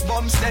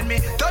goosebumps. Then me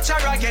touch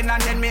her again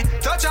and then me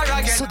touch her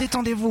again. So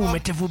détendez-vous,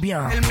 mettez-vous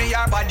bien. Tell me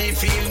your body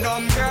feel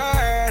numb,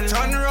 girl.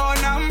 Turn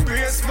round and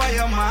brace for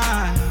your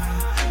man.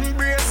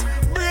 Brace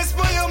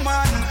for your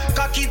man.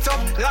 Cock it up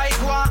like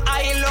one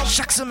I love.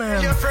 Chaque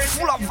semaine,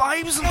 full of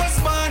vibes.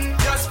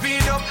 Just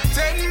speed up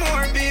 10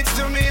 more beats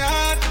to me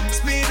heart.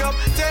 Speed up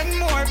 10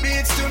 more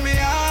beats to me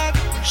heart.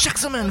 Chaque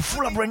semaine,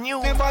 full of brand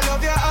new. Never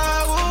love your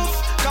house.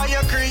 Cause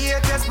you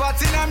create a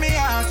spot in me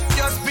heart.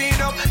 Just speed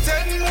up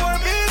 10 more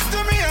beats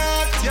to me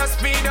heart. Just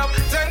speed up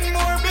 10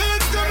 more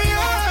beats to me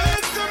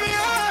heart. To me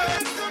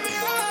heart. To me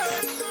heart.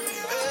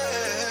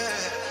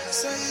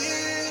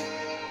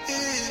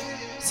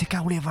 C'est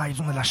Kaole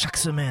Vibes, on est là chaque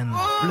semaine.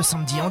 Le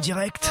samedi en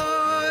direct.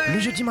 Le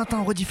jeudi matin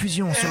en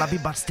rediffusion sur la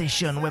Big Bad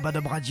Station, Web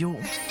Adub Radio.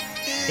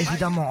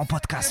 Évidemment en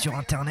podcast sur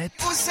internet.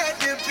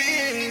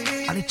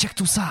 Allez, check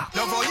tout ça.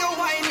 Love how you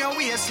wine your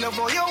waist, love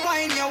how you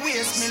wine your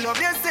waist. Me love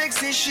your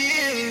sexy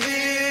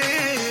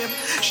shape.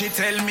 She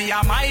tell me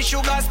I'm my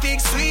sugar stick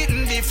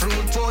sweeten the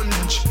fruit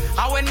punch.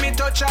 And when me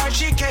touch her,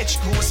 she catch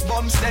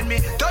goosebumps. Then me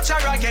touch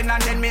her again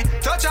and then me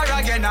touch her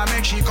again and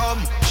make she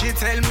come. She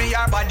tell me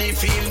her body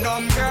feel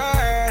numb,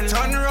 girl.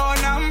 Turn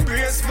round and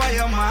brace for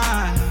your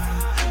man.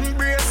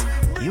 Brace.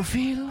 You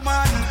feel?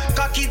 Man,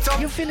 cock it up.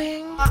 You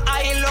feeling?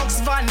 I looks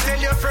fun. Tell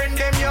your friend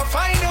them you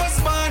find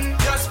husband.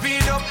 Just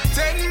speed up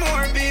 10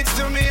 more beats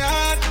to me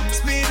heart.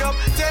 Speed up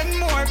 10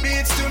 more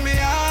beats to me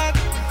heart.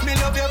 Me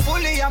love you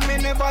fully and me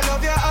never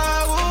love you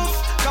half.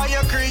 Cause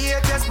you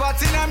create a spot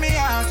in me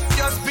heart.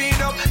 Just speed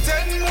up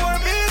 10 more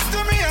beats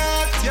to me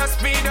heart. Just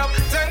speed up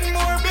 10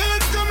 more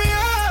beats to me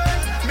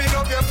heart. Me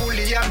love you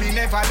fully and me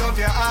never love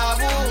you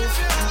half.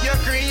 You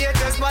create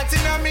a spot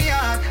in me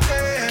heart.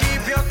 Hey.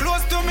 Keep you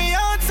close to me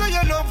heart so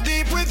you love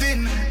deep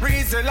within.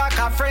 Reason like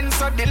a friend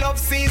so the love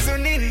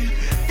seasoning.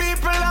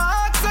 People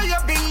ask so you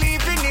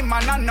believe in him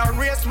and no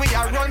race we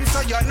are run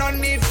so you no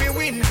need to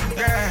win.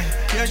 Girl,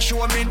 you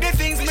show me the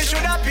things me should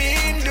have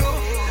been do.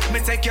 Me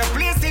take you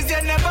places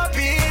you never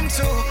been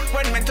to.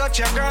 When me touch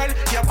your girl,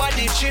 your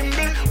body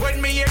tremble.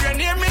 When me hear your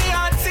name, me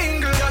heart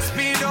single. Just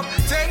speed up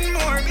 10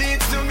 more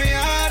beats to me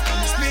heart.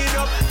 Speed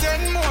up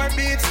 10 more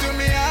beats to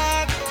me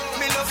heart.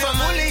 Me love you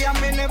fully and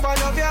me never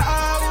love you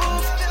half.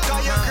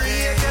 Cause you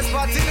create a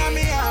spot in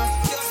me heart.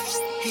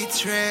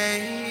 It's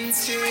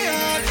rains,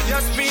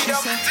 just speed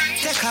up.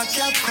 Take a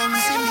cab, come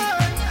see me.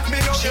 Me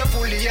love you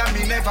fully and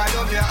me never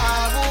love you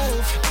half.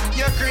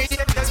 You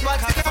create a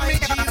spot in me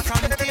heart.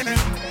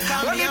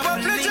 When you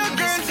publish your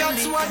girl,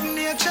 that's what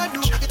nature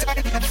do.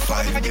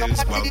 5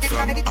 days back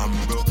from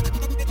Ambrook.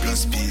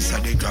 Plus piece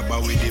of the grabber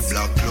with the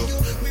black glove.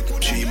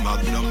 3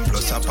 magnum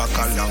plus a pack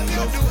of long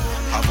love.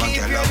 Have a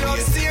girl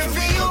away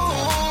for you.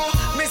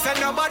 Me say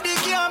nobody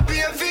can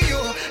pay for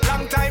you.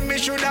 Long time me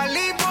shoulda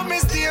leave, but me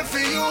stay for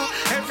you.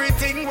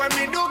 Everything when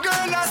me do,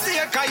 girl, I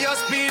say, can you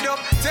speed up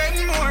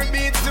 10 more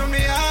beats to me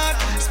heart.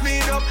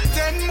 Speed up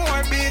 10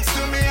 more beats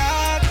to me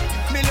heart.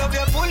 Me love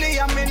you fully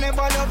and me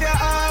never love you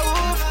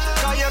half.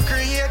 Cause you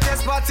create a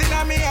spot in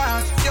me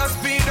heart. You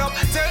speed up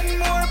 10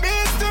 more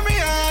beats to me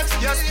heart.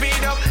 You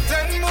speed up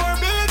 10 more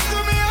beats to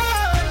me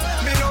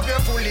heart. Me love you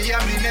fully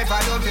and me never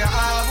love you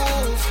half.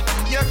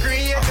 You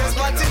create a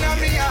spot in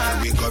me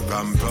heart. We got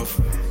ramp rough.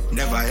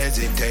 Never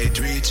hesitate,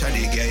 reach at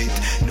the gate.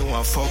 No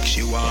one fuck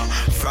she want.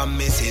 From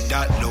me see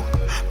that look.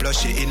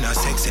 Plus she in a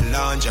sexy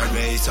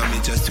lingerie. So me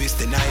just twist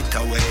the night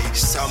away.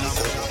 Some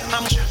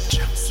I'm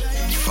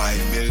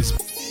 5 bills.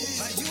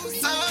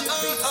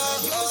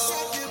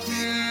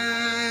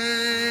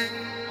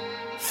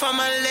 For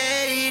my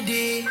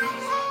lady,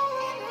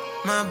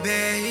 my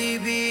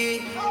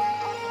baby,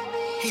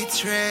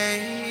 it's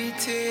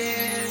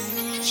rated.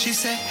 She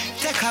said,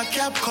 take a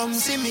cab, come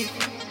see me.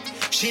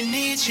 She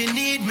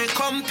need me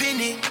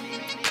company.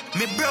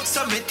 Me broke,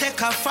 so me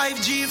take a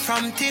 5G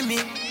from Timmy.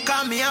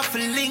 Call me up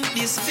and link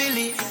this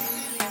Philly.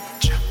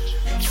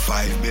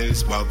 5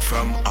 bills back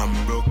from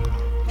Ambrook.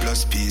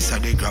 Plus piece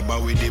of the grabber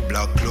with the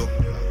black cloak.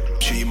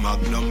 3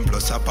 Magnum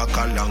plus a pack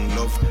of long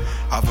love.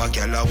 Have a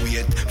gal a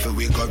wait for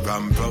we go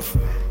ramp rough.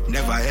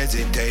 Never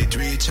hesitate,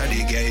 reach at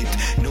the gate.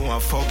 No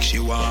one fuck she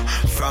want.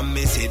 From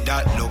me see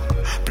that look.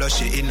 Plus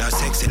she in a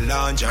sexy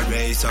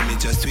lingerie. So me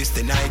just twist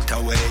the night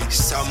away.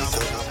 Some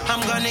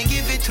I'm gonna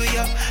give it to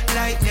you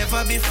like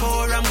never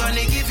before. I'm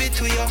gonna give it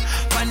to you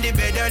on the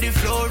bed or the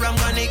floor. I'm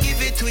gonna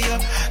give it to you.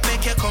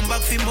 Make you come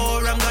back for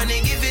more. I'm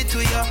gonna give it to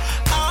you.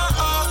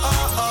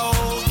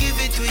 Oh, give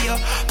it to you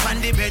on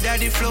the bed or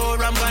the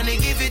floor. I'm gonna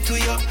give it to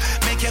you.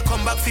 Make you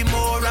come back for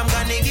more. I'm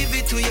gonna give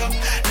it to you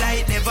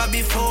like never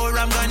before.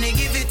 I'm gonna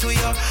give it to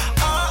you.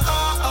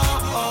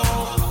 Oh.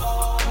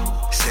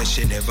 Says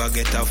she never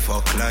get a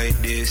fuck like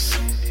this.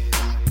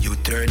 You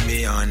turn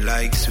me on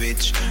like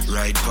switch.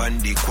 Right on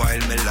the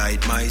while me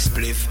light my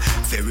spliff.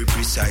 Very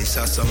precise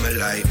as so me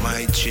like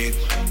my chick.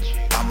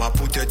 I'ma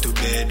put you to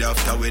bed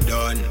after we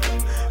done.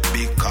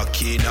 Big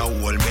cocky in a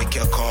hole make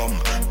you come.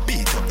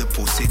 Beat up the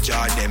pussy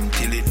jar them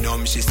till it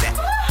numb. She said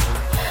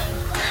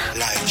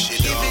like she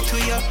give it to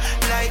you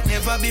like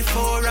never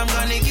before. I'm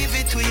gonna give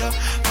it to you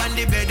on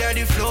the bed or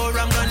the floor.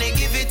 I'm gonna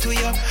give it to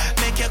you.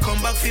 Make you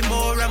come back for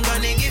more. I'm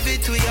gonna give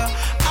it to you.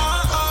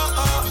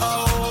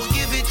 Oh,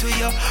 give it to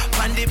you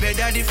on the bed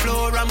or the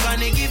floor. I'm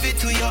gonna give it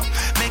to you.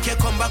 Make you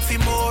come back for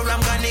more.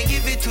 I'm gonna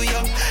give it to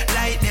you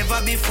like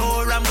never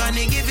before. I'm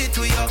gonna give it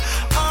to you.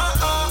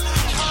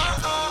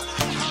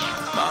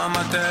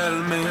 Mama tell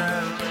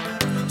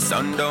me,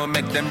 son, don't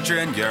make them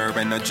drain your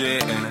energy.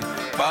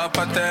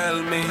 Papa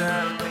tell me,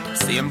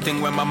 same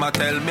thing when mama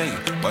tell me.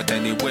 But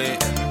anyway,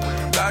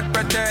 God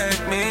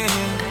protect me.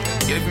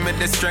 Give me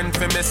the strength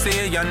for me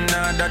see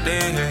another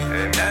day.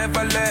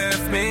 Never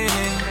left me.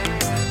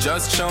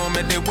 Just show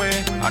me the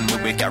way. And we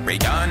will carry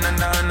on, na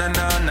na na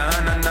na na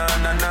na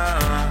na na.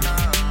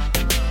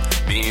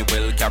 We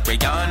will carry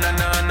on, na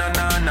na na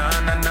na na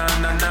na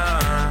na na.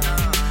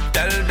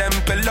 Tell them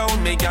below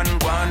me and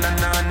go on, na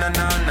na na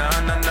na na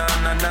na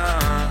na na.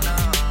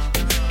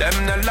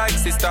 Them no like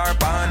sister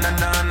pan, na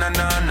na na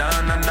na na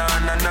na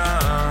na na.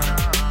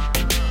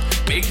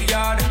 Big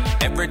yard,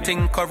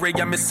 everything curry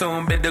and me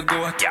soon be the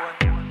goat.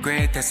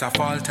 Greatest of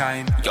all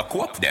time. You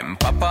cope them,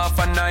 pop off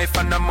a knife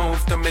and a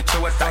move to me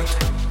to a tight.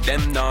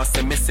 Them now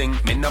see me sing,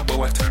 me no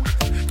boat.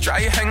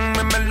 Try hang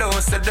me low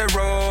to the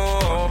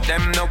rope.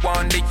 Them no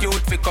want the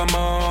youth to come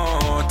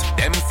out.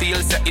 Them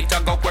feel say it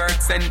a go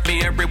work. Send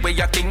me everywhere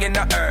you king in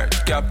the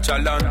earth. Capture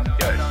land.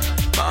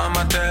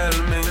 Mama tell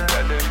me,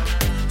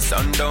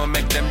 son, don't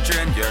make them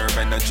drain your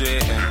energy.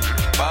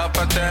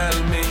 Papa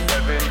tell me,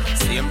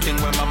 same thing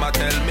when mama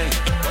tell me.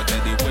 But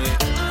anyway,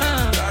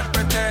 God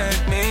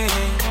protect me.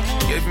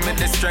 Give me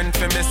the strength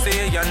for me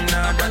see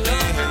another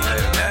day.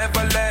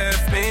 Never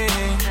left me.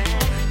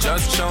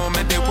 Just show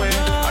me the way.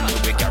 I know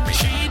we carry.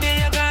 3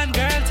 days you gone,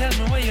 girl. Tell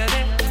me where you're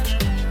there.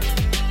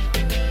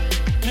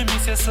 Me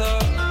miss you so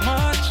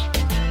much.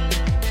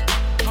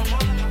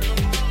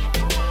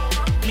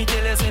 Me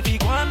tell you say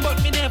big one,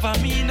 but me never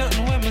mean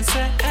nothing when me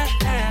say.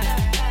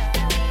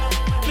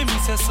 Me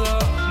miss you so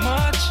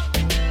much.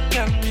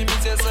 Girl, me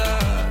miss you so.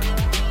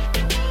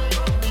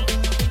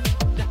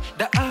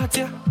 The heart,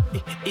 yeah.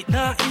 It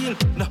not heal,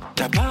 no,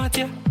 the part,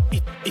 yeah.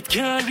 It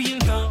can't real,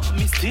 no.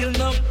 Me still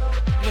numb,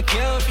 me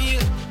can't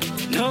feel,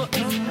 no.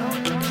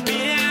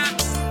 Yeah,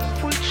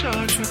 full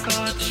charge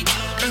record.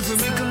 Every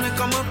make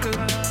a muckle.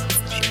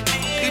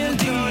 Even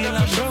though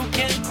I'm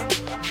broken,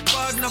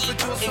 Bad enough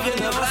it was even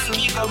though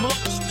I'm up.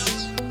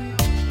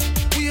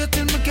 Wait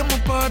till me get my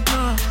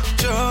partner.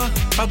 Ja,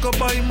 I go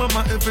buy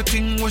mama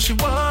everything what she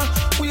want.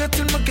 Wait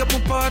till me get my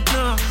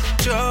partner.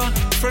 Ja,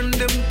 friend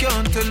them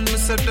can't tell me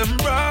say them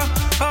bra.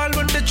 All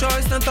when the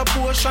choice not a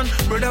portion.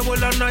 Brother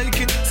will a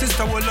Nike,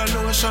 sister will a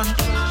lotion.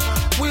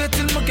 Wait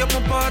till me get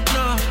my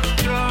partner.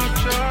 Ja.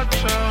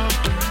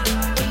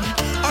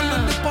 All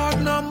when the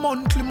partner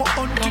monthly, my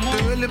auntie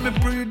daily. Me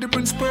breathe, the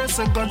brings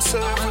person, God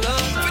serve.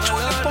 Which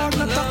one the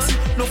partner taxi,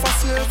 no for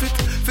save it.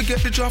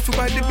 Forget the traffic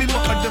by the bill,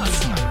 at them.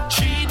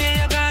 3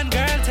 days gone,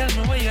 girl, tell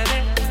me where you're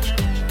there.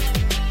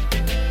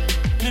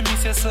 Me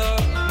miss you so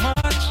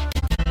much.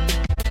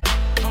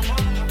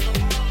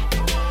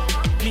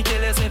 Me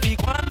tell you say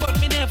big one, but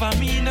me never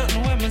mean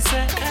nothing when me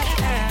say.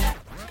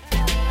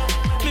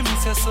 Me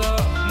miss you so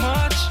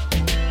much.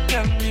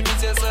 Girl, me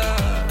miss you so.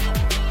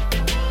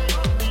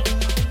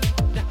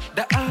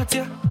 The heart,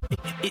 yeah,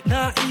 it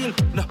not heal.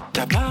 No,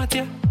 the part,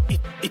 yeah,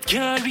 it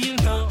can't real.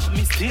 No,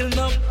 me still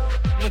numb.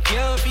 Me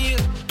can't feel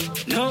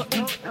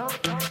nothing.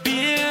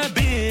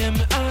 Baby,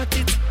 me heart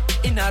it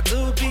in a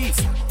 2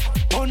 piece.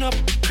 On up,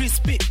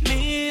 crispy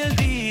meal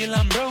deal.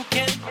 I'm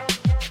broken,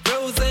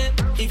 frozen.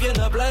 If you're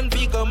not blind,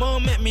 we come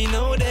on, make me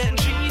know then.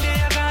 3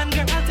 days gone,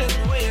 girl, tell me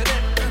where you're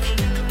at.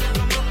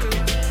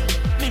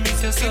 Me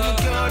miss you so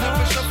much.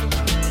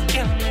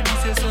 Yeah, me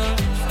miss you so.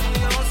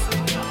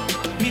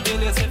 Me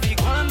tell you say big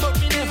one, but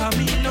me never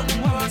mean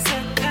nothing what I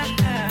say.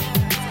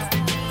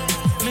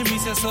 Me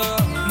miss you so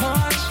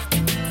much.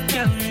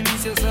 Yeah, me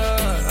miss you so.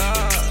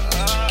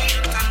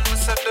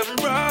 Them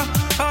bra,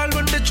 all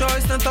when the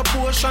choice not a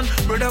portion.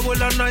 Brother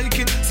will a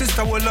Nike,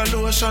 sister will a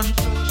lotion.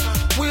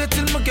 Wait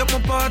till me get my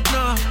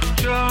partner.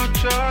 Cha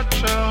cha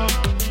cha.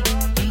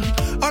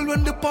 All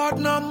when the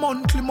partner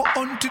monthly, my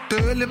auntie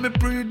daily. Me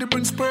breathe, the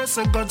brings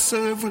person, God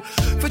save it.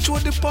 Fetch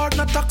what the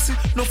partner taxi,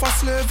 no for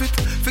slave it.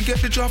 Forget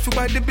the traffic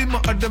by the beam,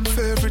 I them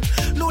favorite.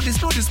 Know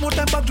this, more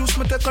time back juice,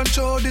 me take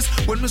control this.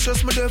 When me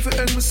stress, me devil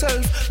and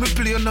myself, me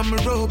play and me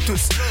rope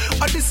this.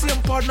 At the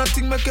same partner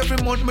thing, make every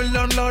month, me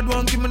landlord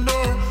won't give me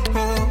no.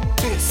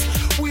 This,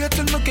 wait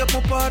till me get my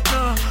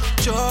partner.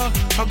 Ja,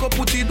 I go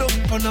put it up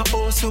on a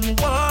awesome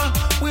one.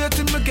 Wait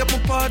till me get my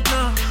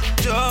partner.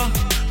 Ja,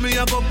 me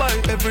I go buy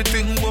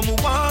everything when me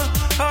want.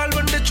 All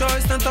when the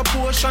choice not a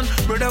portion.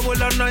 Brother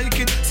will a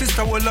Nike,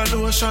 sister will a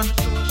lotion.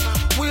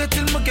 Wait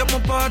till me get my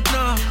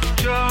partner.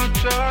 Cha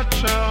cha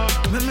cha.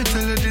 Let me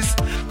tell you this.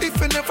 If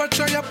you never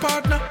try a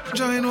partner,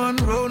 join one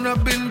round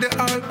up in the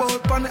all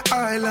boat on the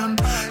island.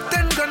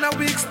 10 gonna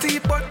week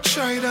steep but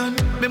try down.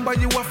 Remember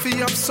you have to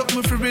have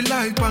something for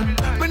rely on.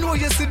 Me know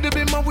you see the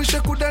beam, I wish I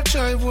coulda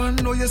try one.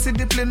 Know you see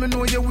the plane, me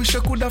know you wish I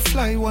coulda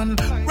fly one.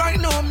 Right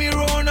now me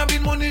run a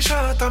bit money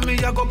short, and me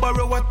I go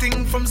borrow a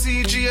thing from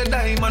CG a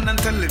diamond and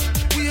tell him.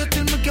 Wait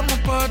till me get my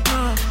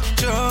partner.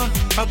 Ja,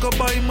 I go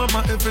buy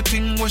mama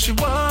everything what she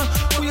want.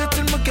 Wait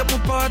till me get my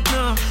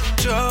partner.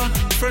 Ja,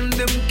 friend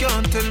them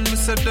can't tell me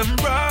say them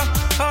bra.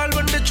 All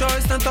when the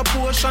choice not a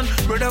portion.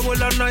 Brother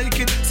will a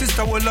Nike,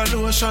 sister will a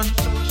lotion.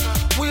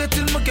 Wait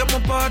till me get my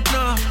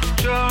partner.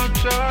 Ja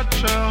ja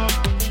ja.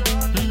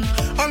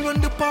 All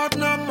when the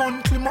partner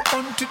monthly, my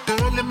auntie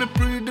daily. Me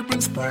breathe, the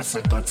brings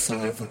person, God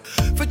save it.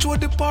 Fetch what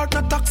the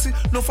partner taxi,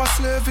 no for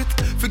slave it.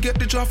 Forget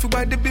the traffic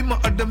by the beam,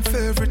 I them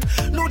favorite.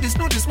 Know this,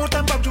 more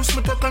time back juice,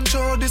 me take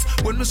control this.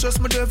 When me stress,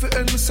 me devil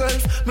and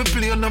myself, me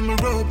play and me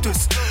rope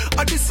this.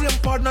 At the same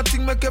partner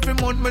thing, make every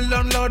month, my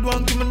landlord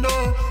won't give me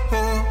no.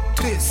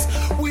 This,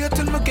 wait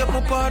till me get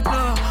my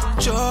partner.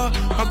 Ja,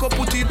 I go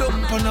put it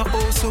up on a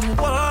awesome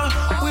one.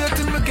 Wait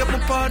till me get my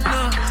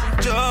partner.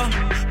 Ja,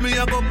 me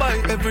I go buy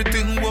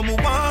everything when me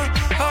want.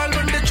 All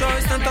when the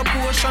choice not a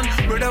portion.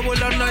 Brother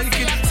will a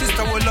Nike,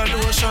 sister will a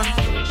lotion.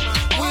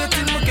 Wait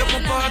till me get my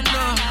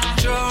partner.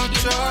 Ja,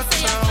 ja,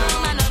 ja.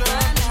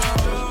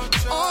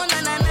 Oh na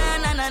na na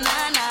na na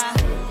na na.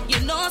 You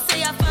know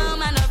say I found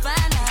my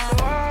Nirvana.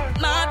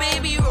 My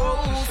baby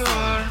rose.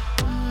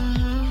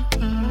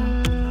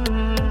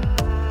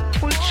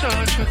 We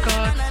charge your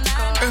God.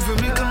 Every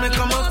me can make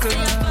a muckle.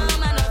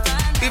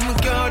 Even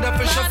God up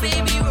a shuffle.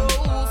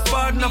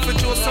 Bad enough to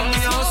show some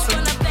else.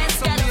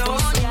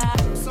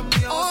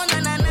 Oh na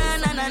na na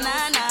na na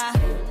na na.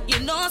 You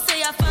know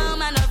say I found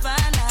my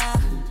Nirvana.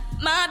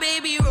 My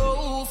baby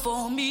roll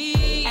for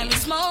me. And we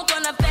smoke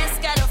on the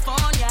best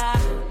California.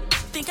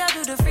 Think I'll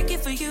do the freaky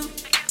for you.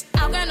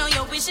 I'll grant all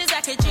your wishes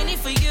like a genie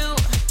for you.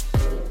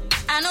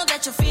 I know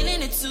that you're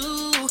feeling it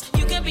too.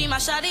 You can be my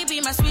shawty,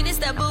 be my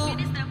sweetest taboo.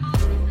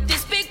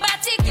 This big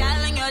body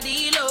gal in your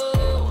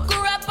D-Lo.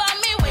 Grew up on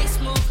me, waist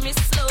move me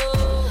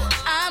slow.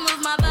 I move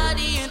my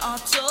body in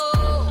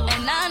auto.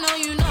 And I know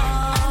you know.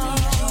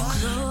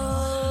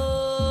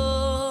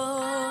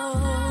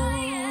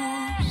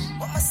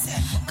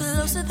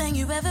 Closer than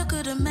you ever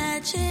could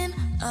imagine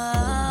us.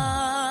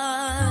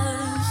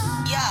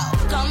 Yo,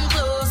 come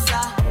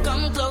closer now,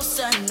 come closer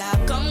now,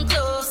 come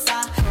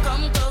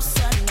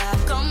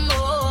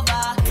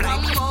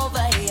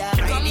over, yeah,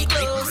 come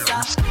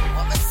closer.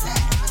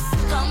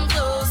 Come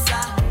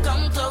closer now,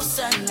 come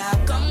closer now,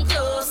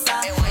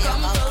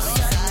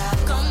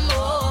 come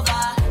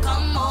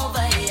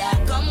over, yeah,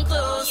 come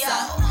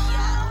closer.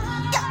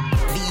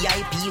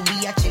 VIP, we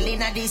are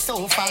chilling at the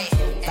sofa.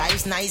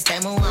 Vibes nice,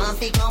 them who want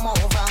to come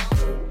over.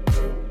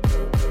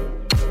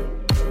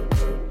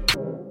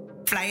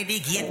 fly the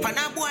gate. Pan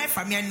a boy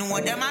from you know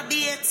them a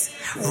bait.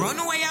 Run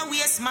away your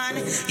waist, man.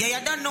 Yeah,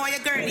 you don't know your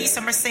girl is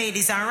a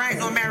Mercedes. And right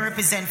now, me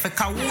represent for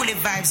Kawuli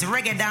Vibes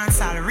Reggae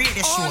Dancehall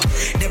Radio Show.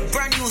 The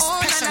brand new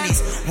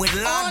specialist with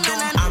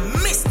Lockdown and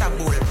Mr.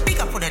 Bull.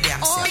 Pick up on the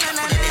damn self.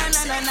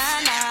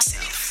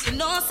 You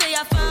know, say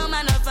I found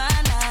my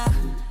Nirvana.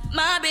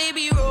 My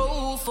baby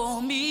roll for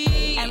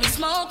me. And we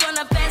smoke on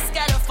the best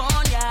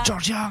California.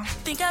 Georgia.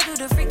 Think I'll do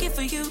the freaky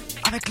for you.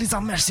 Avec les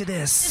armes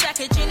Mercedes. It's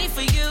like a genie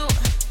for you.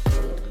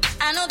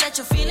 I know that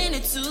you're feeling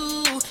it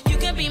too. You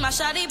can be my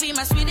shawty, be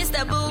my sweetest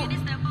taboo.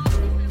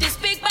 This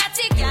big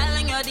body gal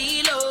in your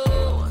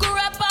D-Lo. Grew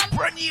up on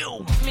brand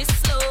new. Me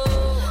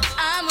slow.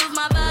 I move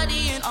my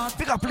body in all.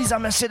 Big up Lisa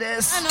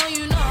Mercedes. I know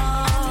you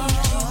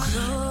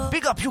know.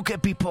 Big up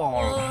UK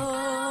people.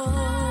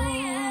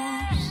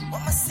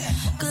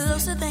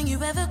 Closer than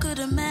you ever could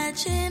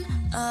imagine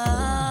us.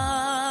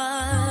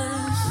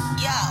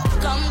 Yeah.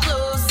 Come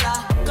closer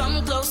now,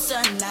 come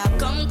closer now,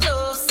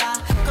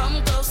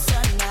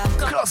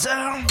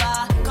 closer.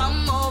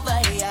 Come over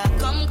here,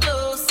 come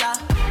closer.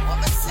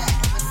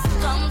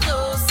 Come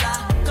closer now,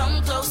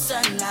 come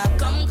closer.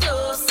 Come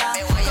closer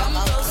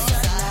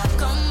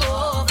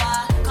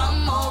now,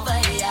 come over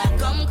here,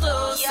 come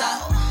closer.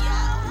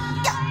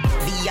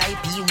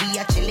 VIP, we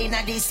are chilling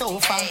at the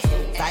sofa.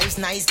 Vibes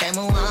nice, them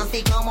who want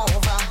to come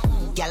over.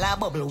 Gyal a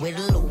bubble with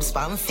loops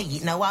pan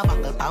feet. Now I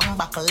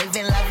buckle,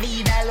 living la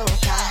vida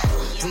loca.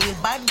 Real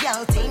bad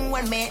gyal thing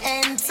when me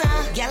enter.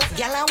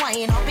 Gyal a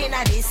wine up in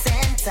the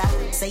center.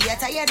 Say you're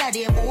tired of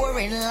the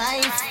boring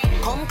life.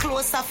 Come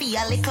closer for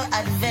a little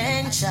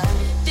adventure.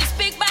 This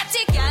big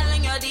body gyal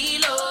in your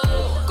D-Lo.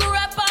 Grew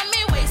up on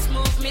me waist,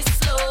 move me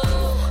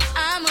slow.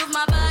 I move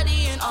my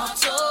body in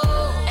auto,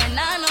 and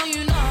I know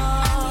you know.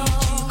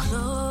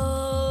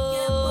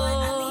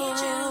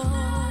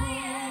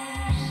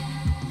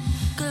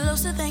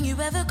 Closer than you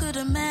ever could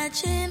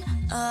imagine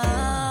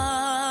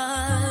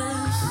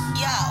us.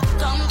 Yeah.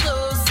 Come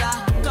closer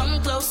now,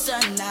 come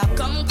closer now,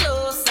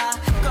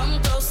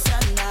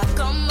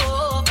 come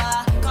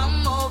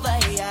over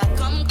here,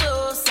 come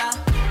closer.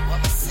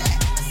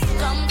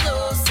 Come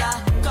closer now,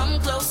 come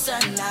closer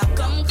now,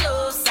 come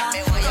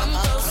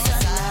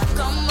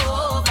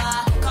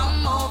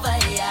over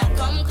here,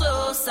 come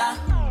closer.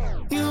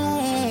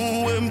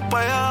 New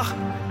empire.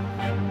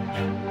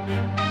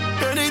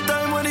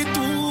 Anytime when it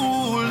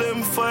tool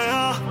them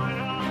fire.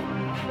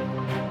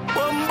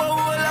 One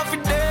bowl of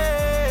it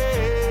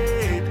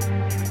dead.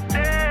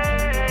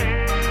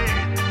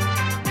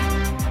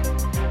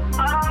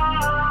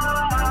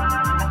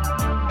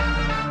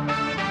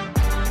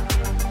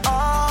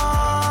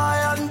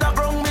 I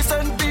underground me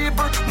send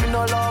people. Me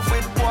no laugh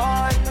with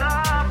boy.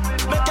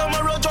 Make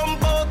camera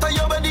jump out of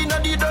your bed in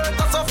the dirt.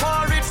 That's how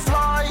far it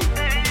fly.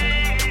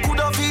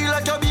 Coulda feel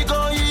like you big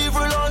and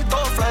evil and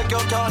tough like you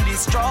can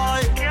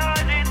destroy.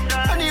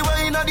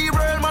 Anyway in the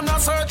world man a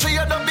search for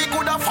you the big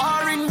coulda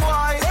foreign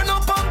boy. Run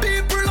up on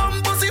people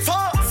and buzzy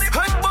fast.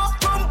 Head back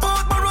jump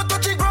out but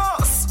touchy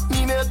grass.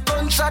 Me make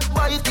gunshot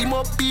bite him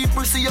up.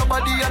 People see your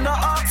body and a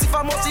ask if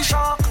I must see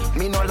shock.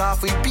 Me no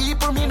laugh with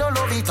people, me no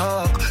love it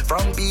talk.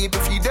 From people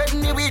fi dead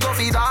me we go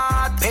fi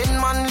that. Pen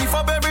man lift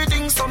up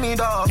everything so me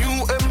dog.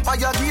 New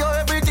empire give you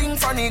everything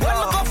funny God. When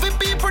look up fi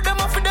people them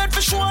a fi dead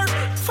for sure.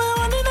 Fire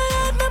one in the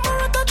head, them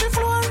a touch the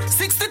floor.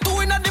 62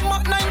 in a the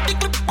Mach 90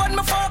 clip on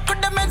me fork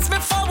with them heads me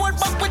forward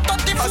back with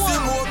 34. As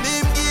him open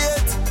him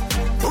gate,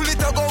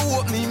 bullet a go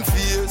open him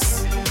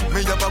face.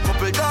 Me have a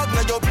couple dog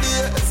na your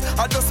place.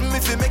 I just me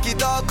fi make it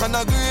dark and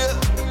a grey.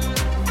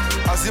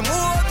 As him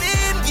open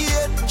him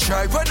gate,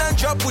 try run and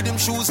drop with him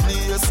shoes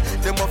lace.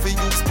 Them off he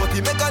use but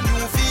he make a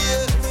new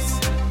face.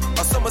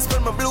 As some spell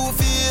my blue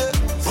face.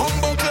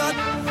 Bumbo clad,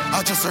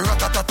 I just a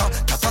ratatata,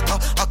 tatata.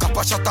 I cap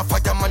a shot a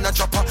fireman a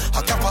dropper.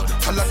 I cap a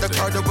follow the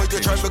car the way you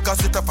drive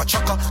because it a for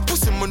chaka.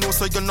 Pussy me know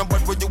so you know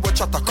bad when you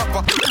watch at a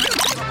crapper.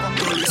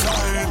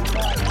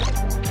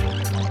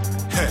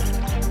 Hey,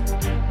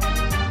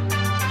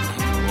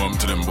 warm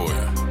to them boy.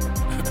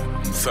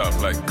 Soft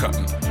like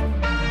cotton.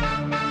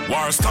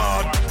 War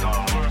start.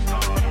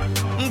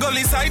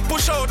 Gully side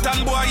push out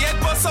and boy head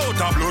bust out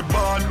a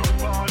bloodbath.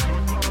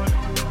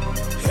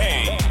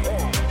 Hey,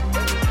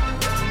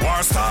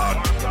 war start.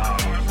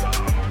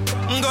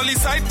 Gully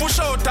side push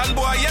out and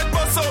boy head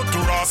bust out to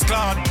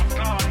rascal.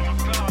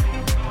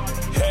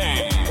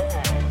 Hey,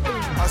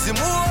 as him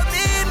open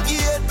him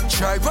gate,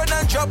 try run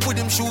and drop with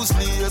him shoes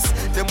lace.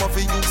 Them off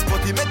he use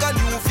but he make a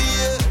new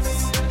face.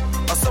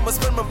 As some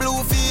spell my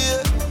blue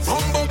face.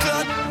 Bumbo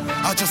clad,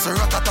 I just a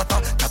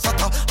ratatata,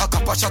 tatata. I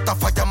cap a shot a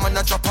fireman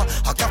a dropper.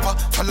 I cap a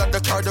follow the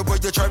car the way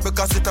you drive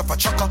because it a for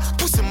chaka.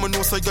 Pussy me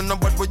know so you know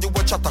bad when you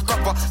watch at a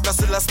crapper. That's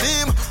the last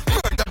name.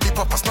 Murder the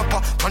papa snapper.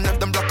 One of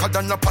them blacker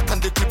than a pot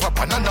and they clip a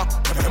banana.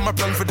 Them a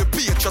plan for the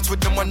Patriots with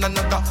them one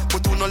another.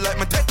 But who no like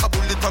me take a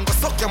bullet and go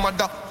suck your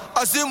mother.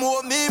 As him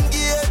open him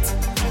gate,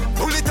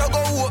 bullet a go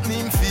open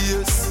him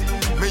face.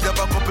 Me have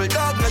a couple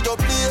dog na your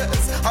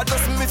place. I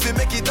just me fi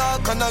make it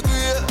dark and a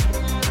grey.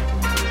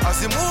 As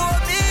him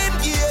open him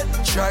gate,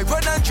 try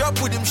run and drop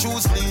with him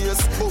shoes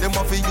lace. Them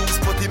off he use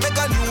but he make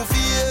a new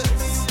face.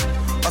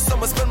 I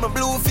summer spend my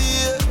blue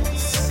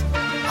face.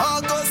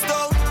 August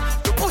down,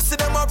 the pussy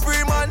them a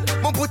free man.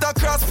 Me put a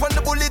cross on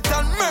the bullet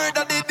and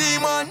murder the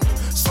demon.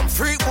 Some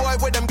freak boy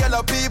with them gyal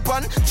a peep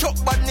on. Chuck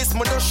badness,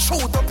 me just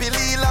shoot up in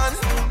Leland.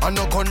 And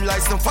no gun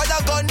license,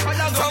 fire gun.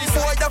 Some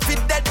boy that fit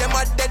dead, them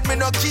a dead, me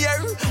no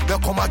care. They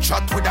come a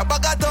chat with a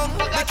bag of tongue.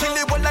 They kill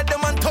the one of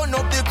them and turn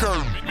up the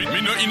girl. Me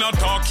no in a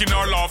talking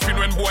or laughing.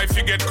 When boy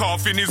forget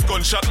coughing, his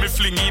gunshot me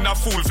fling in a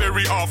fool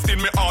very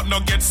often. Me heart no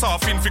get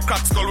softened. Fi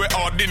crack skull we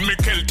harden. Me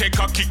kill take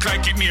a kick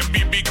like it near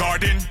BB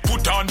Garden.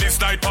 Put on this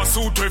sniper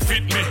suit we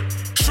fit me.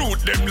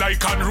 Shoot them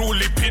like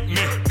unruly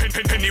pitney.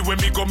 Anyway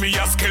me go me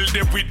a scale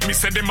them with me.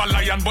 Say them a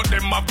lion but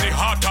them have the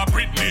heart of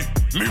Britney.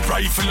 Me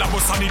rifle a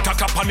bus on it,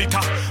 tap on it.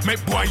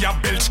 Make boy a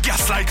belch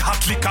gas like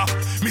hot liquor.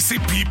 Me see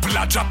people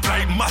a drop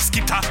like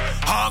mosquito.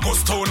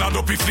 August town a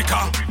dopey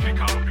flicker.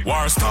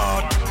 War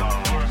start.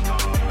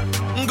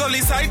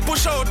 Gully side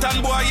push out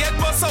and boy yet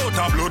bust out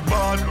a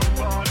bloodbath.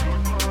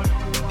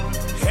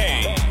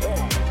 Hey.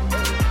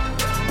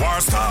 War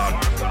start.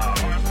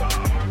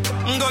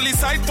 Gully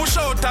side push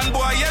out and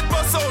boy yet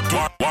bust out.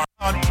 War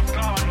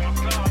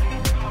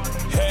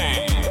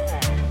hey.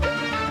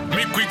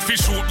 Me quick fi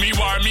shoot me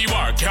war.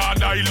 Can't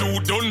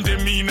dilute, don't they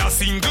mean a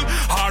single.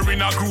 Or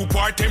in a group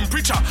or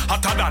temperature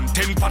hotter than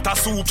 10 pot of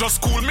soup.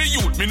 Just cool me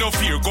youth, me no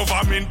fear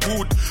government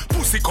put.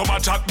 Pussy come a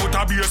chat but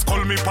a beers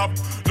call me pop.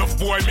 Enough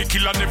boy me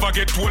kill and never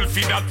get 12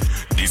 for that.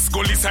 This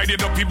gully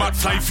sided up he bad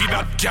fly for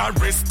that. Can't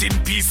rest in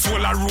peace,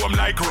 soul a roam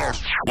like rock.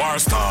 War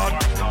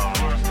start.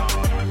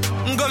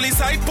 Gully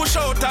side push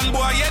out and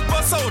boy yet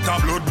bust out a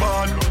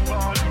bloodbath.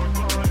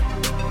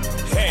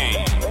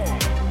 Hey.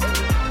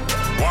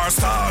 War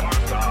start.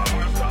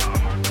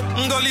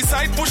 Gully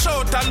side push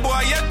out and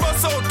boy yet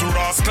bust out to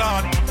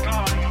rascal.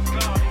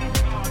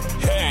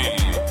 Hey.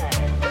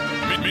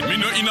 Me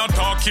no in a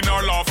talking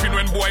or laughing.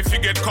 When boy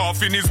forget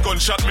coughing, his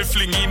gunshot me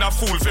fling in a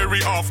fool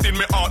very often.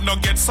 Me heart no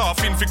get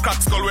softened. Fi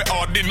crack skull we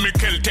harden. Me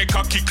kill take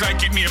a kick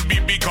like it near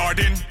BB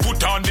Garden.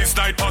 Put on this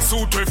sniper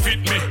suit we fit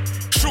me.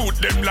 Shoot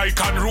them like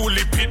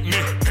unruly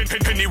pitney.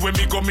 Anyway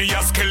me go me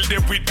a scale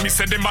them with me.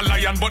 Say them a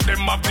lion but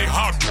them have the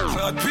heart.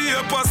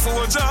 Paper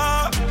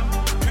soldier,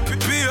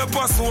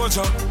 paper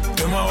soldier,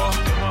 them a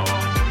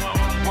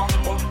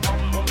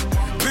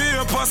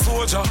paper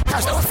soldier.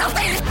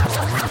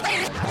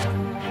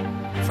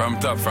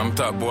 From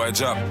top, boy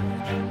job.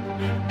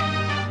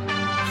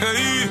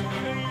 Hey.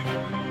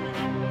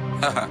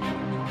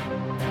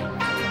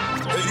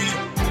 Hey.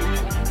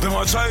 Them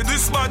a try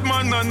this bad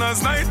man and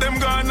as night them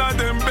gone at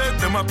them bed.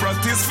 Them a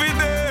practice for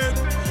dead.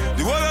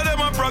 The one of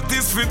them a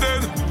practice for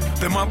dead.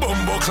 Them a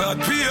bumbo clad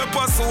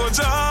paper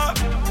soldier.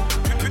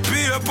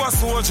 Paper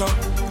soldier.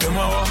 Them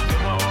a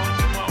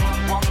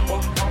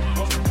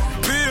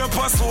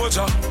paper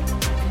soldier.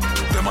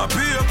 Them a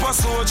paper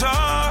soldier.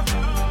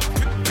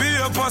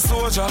 Paper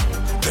soldier.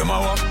 Them a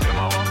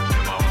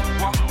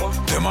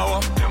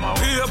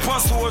paper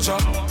soldier.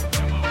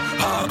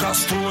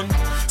 Augustone.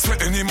 Say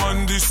any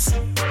man this.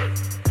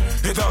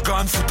 Head a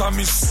gun foot a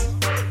miss.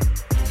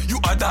 You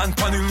a dan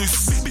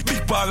panelist.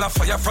 Big ball of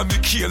fire from the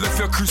key left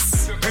your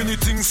Chris.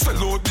 Anything sell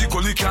out the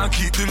gully can't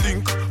keep the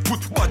link.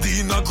 Put body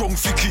in a ground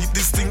fi keep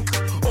this stink.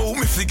 Oh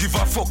me fi give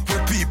a fuck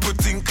what people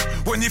think.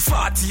 When he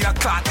party I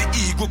caught the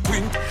ego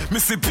queen. Me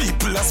see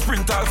people a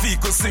sprint our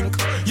vehicle sink.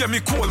 Yeah me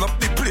call up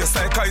the place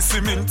like I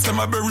cement. Them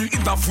a bury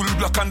in a full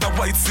black and a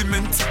white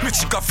cement. Me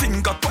chick a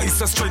finger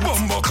twice as strength.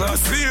 Bumbo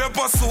class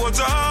paper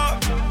soldier.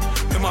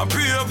 Them a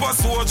paper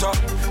soldier.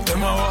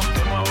 Them a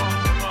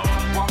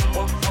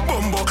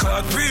bumbo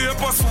clad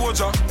paper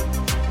soldier.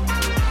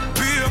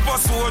 Paper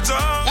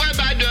soldier.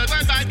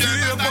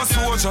 Paper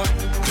soldier.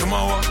 Them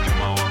a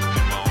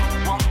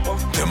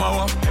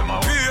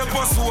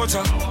paper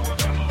soldier.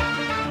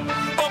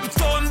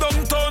 Uptown,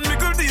 downtown, me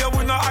good day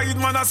when I hide.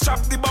 Man a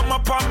strap the bomb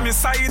up on me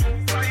side.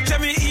 Yeah,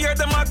 me hear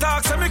them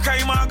attack, so me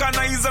crime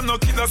organize. I'm no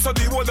killer, so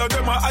the whole of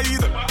them a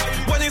hide.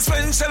 When it's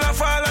when shell a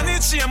fall and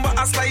it chamber,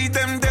 I slide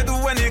them dead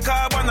when the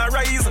carbon a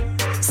rise.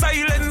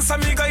 Silence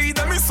and me guide,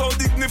 and me so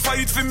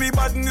dignified for me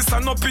badness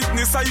and no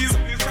picnic size.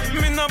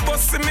 Me no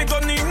bust me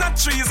gun in a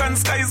trees and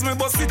skies, me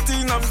bust it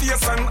in a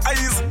face and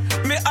eyes.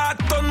 Me heart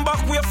turn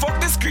back, we fuck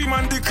the scream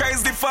and the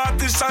cries. The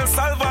 40 shall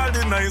solve all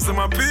the nice. I'm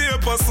a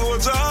paper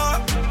soldier.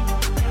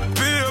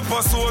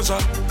 Paper soldier,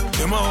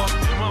 them a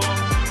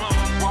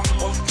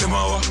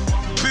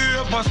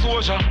paper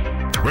soldier.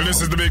 Well,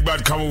 this is the big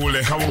bad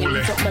Kawule.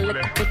 Wind up my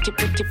little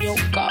pretty, yo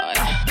God.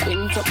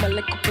 Wind up my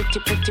little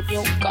pretty,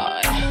 yo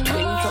God. Wind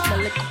up my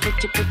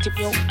little pretty,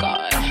 yo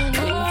God. Wind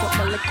up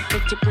my little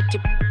pretty.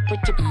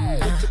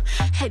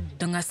 Head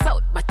down a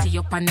south, body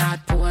up a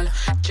north pole.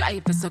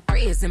 Drive is so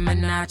crazy, me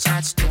not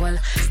charge toll.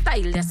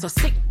 Style is so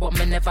sick, but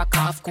me never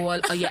cough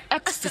cold. Oh, your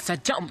ex is a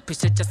jump,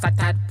 it's just a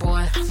tadpole.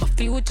 My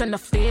future no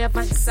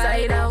favor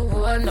inside a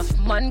hole. Enough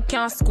man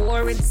can't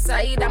score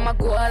inside, I'm a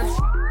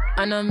goal.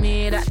 And I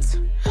made that.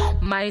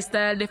 My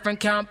style different,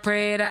 can't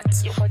pray that.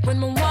 When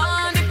me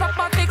want the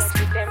proper fix,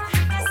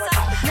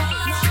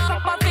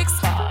 proper fix.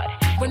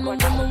 When me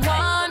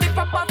want the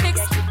proper fix.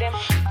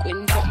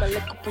 Queen got my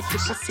little pretty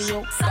pussy,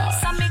 yo.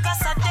 Some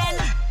amigos are then.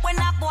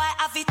 when a boy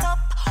have it up.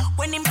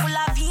 When him full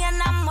of vein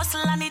and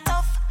muscle and it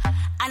tough.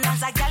 And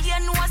as a girl,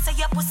 you know, say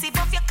your pussy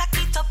buff, you cock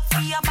it up.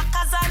 For your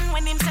backers and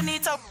when him send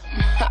it up.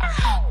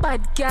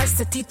 Bad girl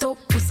set it up.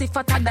 Pussy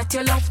fatter that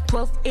you love.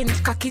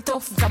 12-inch cock it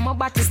up. From my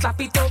body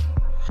slap it up.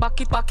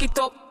 Back it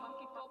up.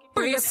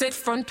 Brace it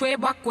front way,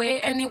 back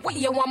way. Anyway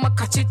you want me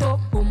catch it up.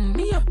 Boom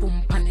me a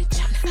boom pan the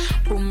chan.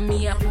 Boom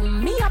me a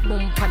boom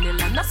pan the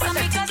land. That's what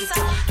I take it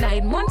up.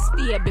 9 months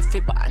baby fi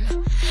ban.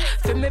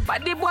 For me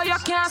body boy you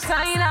can't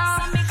sign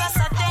up. So me go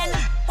so then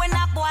when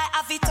a boy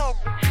have it up.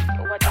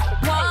 One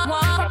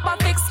proper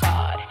fix.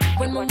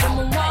 When want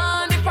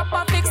the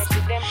proper fix.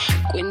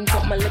 Queen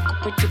top my little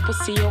pretty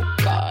pussy, oh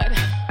God.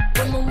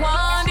 When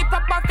want the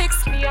proper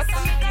fix. Me a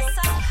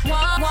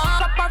one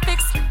proper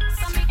fix.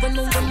 When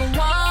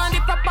want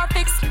the proper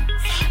fix.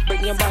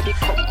 Bring your body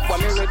come when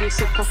me ready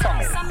to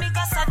perform. So me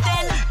go so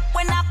then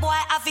when a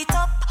boy have it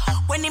up.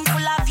 When him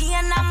full of vein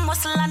and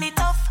muscle and it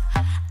tough.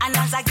 And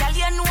as a girl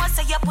you know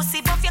say your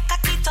pussy buff, you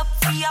cock it up.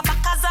 For your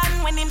backers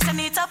and when him send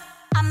it up.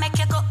 I make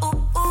you go ooh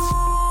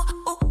ooh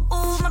ooh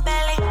ooh my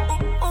belly ooh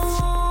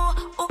ooh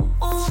ooh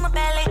ooh my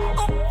belly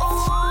ooh ooh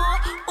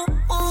ooh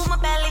ooh my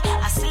belly.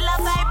 I still a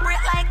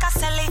vibrate like a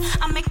celly.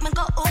 I make me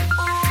go ooh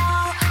ooh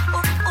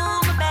ooh ooh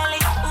my belly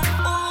ooh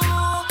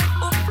ooh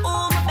ooh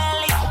ooh my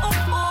belly ooh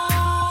ooh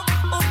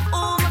ooh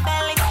ooh my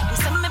belly. You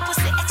say me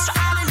pussy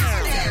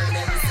extraordinary.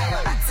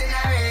 That's in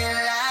a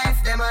real life.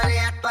 Them only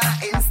hot pa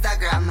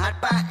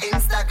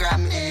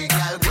Instagram, eh,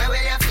 girl. Where will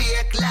you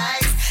fake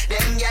likes?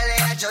 Them gyal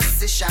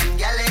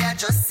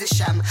just a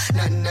sham,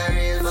 nothing a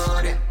real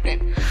about them,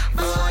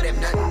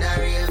 nothing a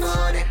real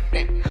about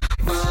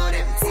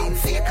them, teen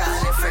fake all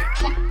the freak,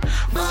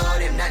 about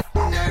them,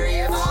 nothing a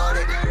real about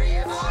it.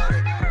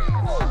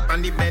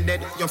 On the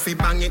bed, you feel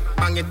bang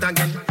it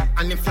again,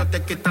 and if you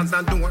take it as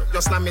a door,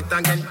 you slam it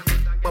again.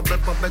 Bubble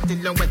till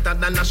you wetter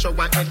than a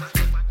shower head,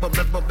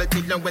 bubble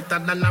till you wetter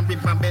than a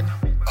river bed.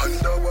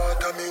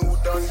 Underwater, me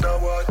hood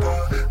underwater.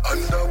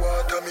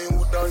 Underwater, me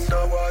hood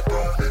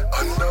underwater.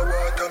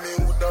 Underwater, me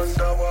hood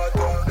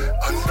underwater.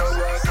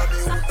 Underwater, me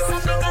hood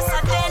underwater. So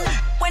then,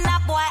 when a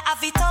boy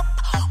have it up,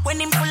 when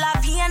him full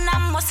of vein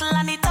and muscle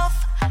and it tough.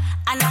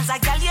 And as a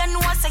girl you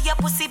know say your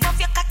pussy buff,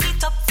 you cock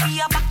it up. For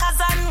your backers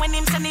and when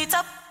him send it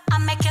up, I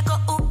make you go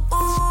ooh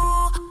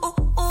ooh ooh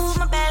ooh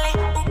my belly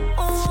ooh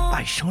ooh.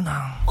 By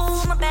Shona.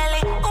 Ooh my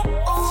belly ooh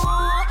ooh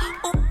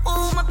ooh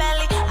ooh my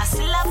belly. I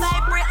still a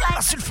vibrate like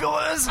la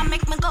sulfureuse. I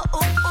make me go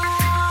ooh ooh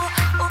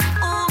ooh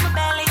ooh my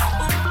belly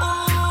ooh ooh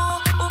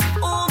ooh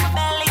ooh my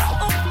belly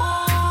ooh ooh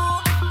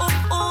ooh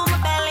ooh my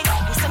belly.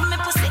 You say me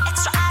pussy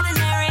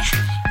extraordinary.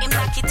 Him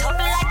knock it up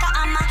like a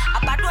hammer. A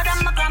bad word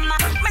on my grandma.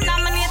 Me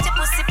nominate the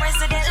pussy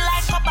president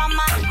like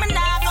Obama. Me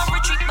nah go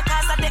retreat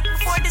because I did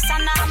before this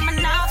and now. Me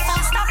nah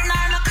full stop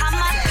now no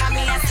comma. Come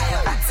here too.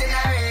 That's in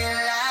a real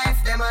life.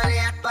 Them only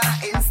hot pa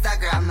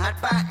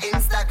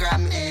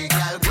Instagram, eh,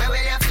 girl. Where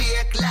will you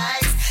fake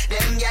likes?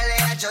 Them gyal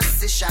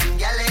just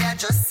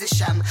a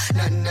sham,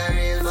 nothing a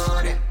real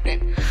about them,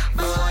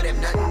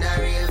 nothing a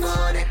real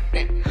about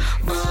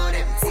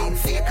them, teen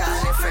fake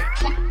all the freak,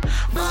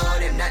 about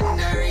them, nothing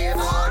a real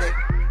about them.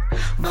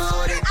 I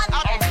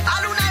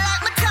do not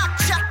like my talk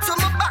chat to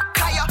my back,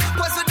 higher.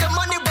 Was with the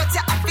money, but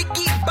you have to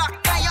give back,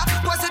 higher.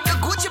 Was with the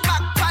Gucci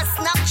bag, pass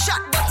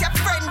Snapchat, but your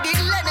friend did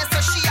Lenny, so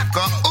she a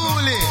go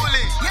only.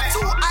 You're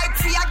too hype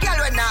for your girl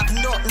when I have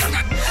nothing.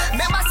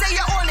 Remember say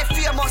you're only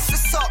famous for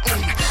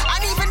something,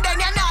 and even then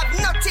you not have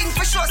nothing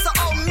for sure. So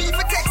how me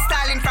for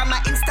textiling from my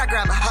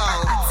Instagram?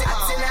 How?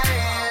 That's in a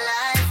real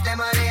life. Them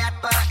only hot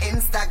pa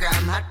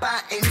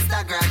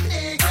Instagram,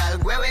 eh, girl.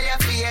 Where will you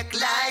fake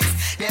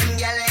likes? Them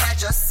gyal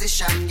just a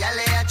sham,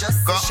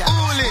 Go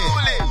only.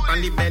 On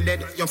the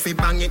bed, you feel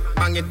bang it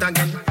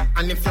again,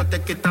 and if you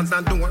take it as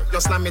a door, you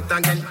slam it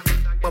again.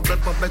 Bubble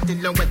till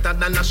you wetter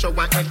than a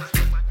shower head,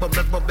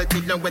 bubble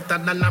till you wetter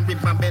than a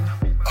river bed.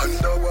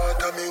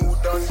 Underwater, me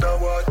hood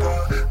underwater.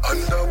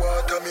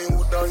 Underwater, me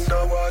hood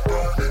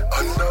underwater.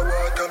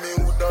 Underwater, me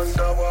hood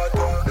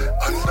underwater.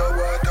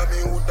 Underwater, me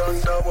hood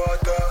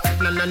underwater.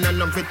 No,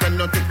 love it when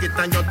you take it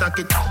and you take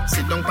it.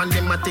 Sit down on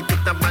the mat, it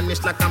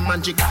vanish like a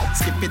magic.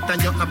 Skip it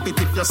and you happy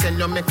if you sell,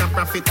 you make a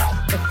profit.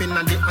 Up in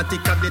the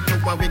attic of the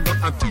tower, we go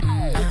up it.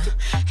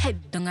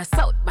 Head down a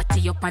south,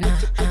 body up and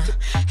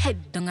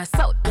head down a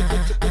south.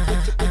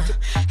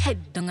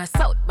 Head down a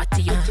south,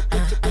 body up.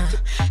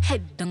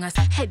 Head down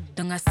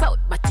a south,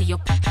 body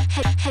up.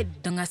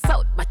 Head down a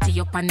south, body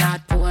up and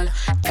North Pole.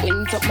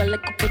 Quint up my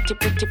little pretty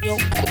yo.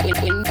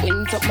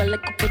 Quint up my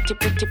little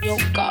pretty yo.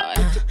 God.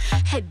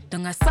 Head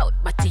down a south,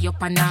 body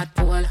up and North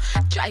Pole.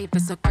 Drive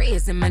is so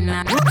crazy,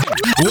 man. Quint up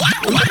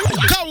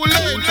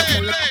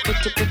my little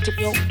pretty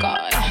yo.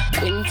 God.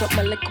 Quint up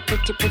my little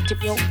pretty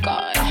yo.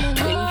 God.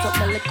 Quint up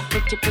my little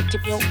pretty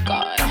yo.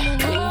 God.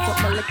 Quint up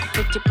my little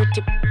pretty.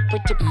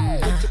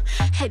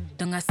 Head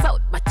down a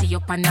south, body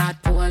up and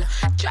North Pole.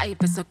 Drive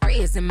is so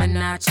crazy, man.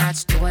 I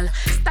charge toll.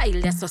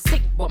 Style is so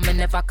sick, but me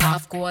never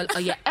cough cold. Oh,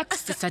 your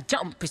ex is a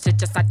jump, it's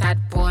just a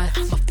tadpole.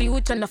 My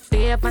future no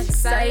favor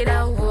inside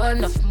a hole.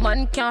 Enough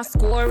man can't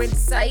score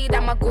inside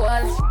of my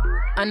goal.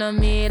 I know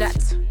me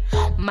that.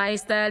 My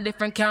style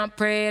different, can't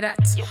pray that.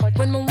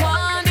 When me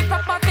want the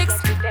proper fix,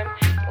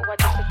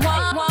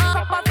 want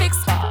proper fix.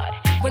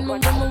 When me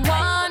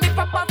want the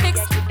proper fix,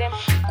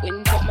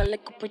 Queen put my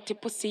little pretty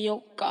pussy,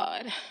 oh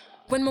God.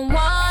 When me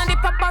want the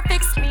proper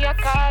fix, me a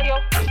call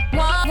you.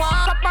 Want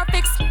proper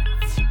fix.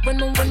 When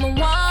me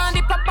want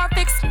the proper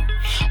fix,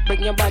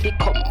 bring your body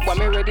come when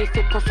me ready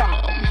to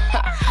perform.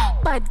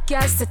 Bad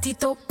girl set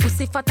it up,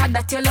 pussy fatter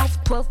that you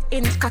love.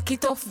 12-inch cock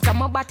it off, grab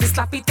my body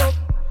slap it up,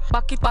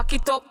 back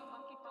it up.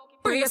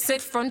 Brace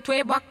it front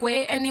way, back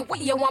way, any way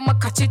you want me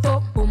catch it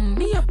up. Boom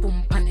me a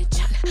boom pan the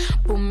chan,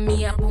 boom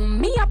me a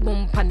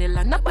boom pan the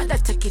land. Nobody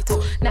take it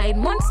up. 9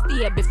 months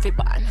baby fi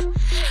ban.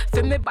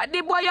 For me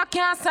body boy you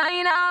can't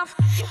sign off.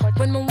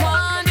 When me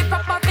want the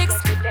proper fix,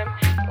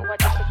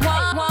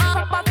 want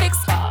proper fix.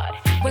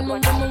 When me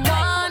want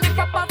the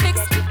proper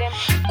fix,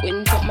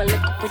 Queen put my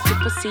little pretty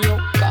pussy,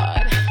 oh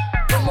God.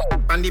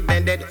 On the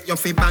bed, you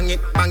fi bang it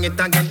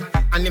again.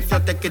 And if you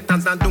take it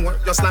as a door,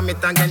 you slam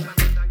it again.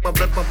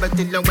 Bubble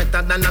till you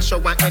wetter than a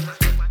shower head.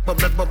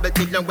 Bubble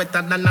till you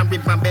wetter than a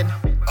river bed.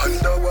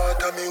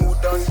 Underwater, me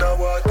hood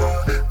underwater.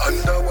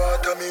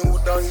 Underwater, me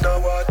hood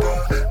underwater.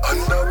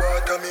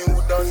 Underwater, me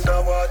hood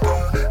underwater.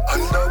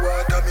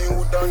 Underwater, me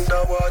hood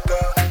underwater.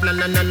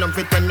 No, love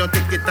it when you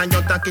take it and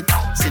you take it.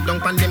 Sit down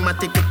pan the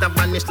matic, it a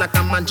vanish like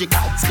a magic.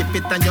 Skip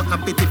it and you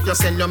happy if you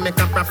sell, you make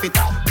a profit.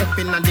 Up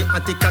in the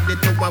attic of the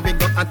tower, we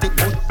go at it.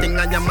 Good thing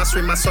I am a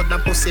swimmer, so the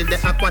pussy the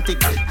aquatic.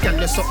 Can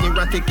you so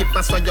erratic, if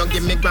I saw you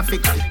give me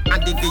graphic.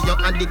 Addict, you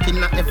addict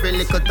in every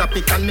little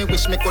topic. And me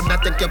wish me coulda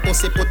take your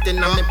pussy, put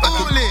in a me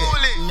pocket.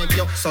 Make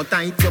you so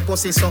tight, your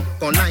pussy so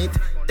polite.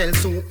 Tell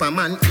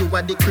Superman you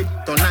are the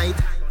kryptonite.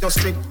 Your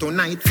strip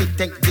tonight, fit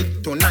take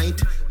dick tonight.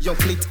 Your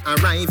fleet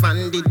arrive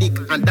and the dick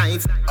and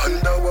dive.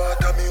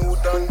 Underwater, me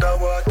hood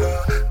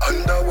underwater.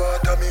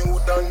 Underwater, me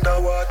hood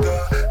underwater.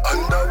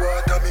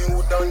 Underwater, me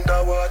hood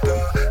underwater.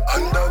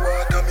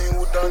 Underwater, me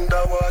hood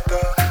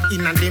underwater.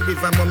 In a the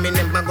river, but me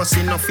never go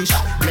see no fish.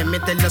 Let me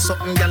tell you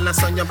something, girl,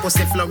 so your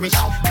pussy flourish.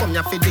 Come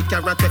here for the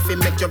carrot, if it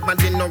make your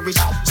body nourish.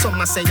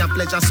 Some a say a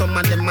pleasure, some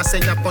of them a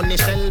say a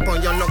punish. Help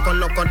on your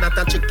loco, that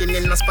a chicken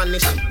in a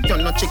Spanish. You're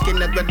not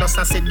chicken, it with us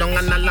a sit down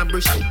and a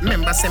labrish.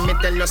 Remember, say me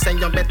tell you, say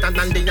you're better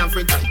than the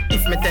average.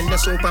 If me tell you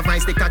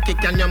supervise the cocky,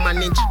 can you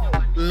manage?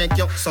 Make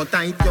you so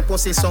tight, your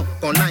pussy so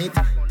polite.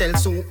 Tell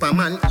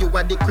Superman you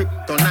are the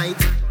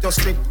kryptonite. Your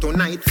strip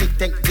tonight, fit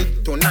take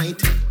dick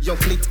tonight. Your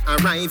fleet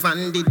arrive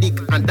and the dick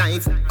and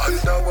dive.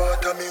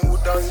 Underwater, me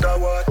hood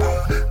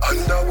underwater.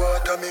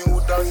 Underwater, me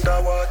hood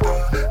underwater.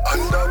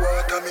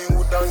 Underwater, me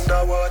hood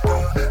underwater.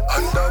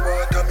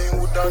 Underwater, me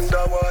hood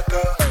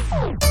underwater.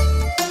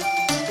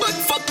 Bad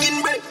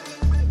fucking bread.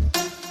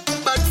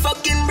 Bad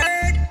fucking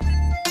bread.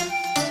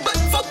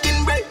 Bad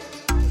fucking bread.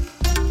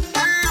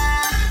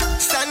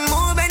 Stand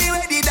move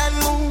anywhere they done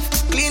move.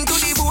 Clean to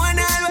the bone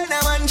all when I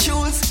want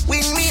shoes.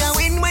 Win me a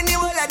win when the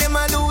whole of them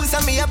a lose.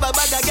 And me have a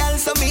bad girl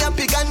so me a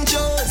pick and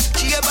choose.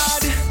 She a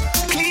bad.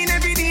 Clean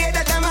every day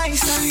that I'm my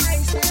style.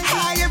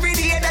 High every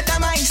day that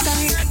I'm my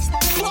style.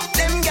 Fuck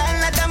them girl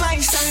that I'm my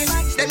style.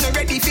 Them not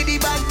ready for the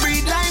bad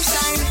breed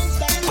lifestyle.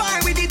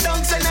 Par with the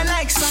dogs and I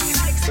like style.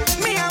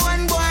 Me a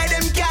one boy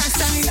them can't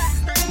style.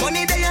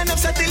 Money they enough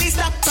so till it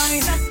stop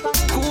fine.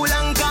 Cool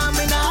and calm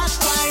in a hot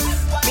wine.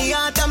 Me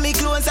heart and me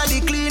clothes are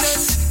the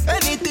cleanest.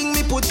 Anything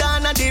me put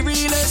on are the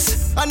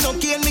realest. And no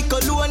cane me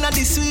cologne are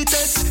the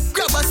sweetest.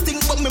 Grab a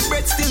stink but me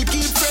breath still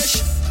keep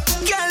fresh.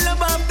 Girl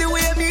love up the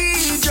way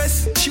me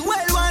dress. She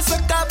well wants to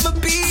top my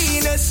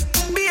penis.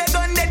 Be a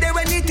gun dead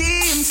when the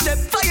team step.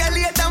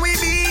 Violate and we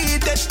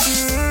beat it.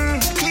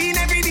 Clean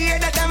every day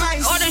that I'm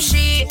ice. Order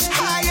she.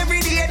 High every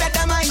day that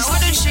I'm ice.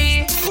 Order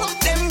she. Fuck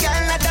them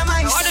girl that I'm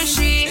ice. Order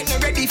she. They're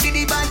ready for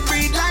the bad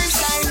breed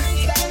lifestyle.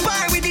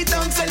 Bar with the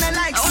tongues and I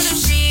like. Order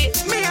she.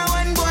 Me a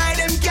one boy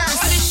them can't.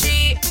 Order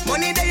she.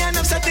 Money they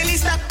enough so till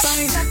it stop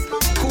fine.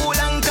 Cool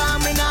and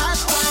calm in a hot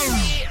wine.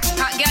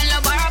 Hot girl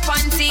love her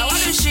panty.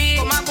 Order she.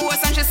 Come and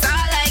post and she saw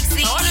like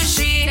see. Order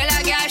she. Tell a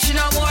girl she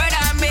know more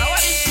than me.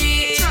 Order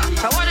she.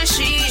 Order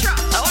she.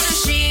 Order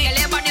she. Girl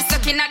your body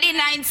stuck in at the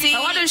 90.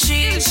 Order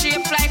she.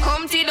 Shape like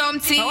Humpty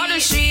Dumpty. Order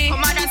she.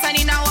 Come and dance and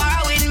in a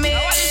war with me.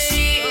 Order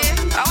she.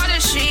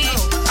 Order she.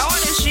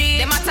 Order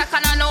she. Them attack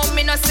and I know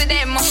me no see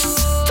them.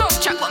 Talk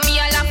chat but me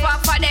a laugh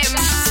off for them.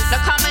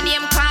 Look how my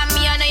name call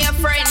me and your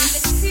friend.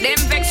 Them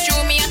vex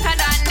through me hotter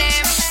than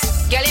them.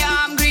 Girl your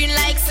arm green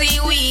like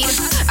seaweed.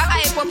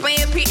 I hype up and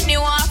you pick me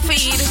one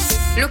feed.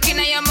 Looking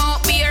at your mouth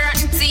be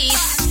rotten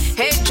teeth.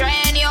 Head dry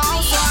and your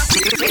house walk.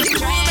 Head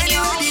dry and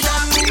your house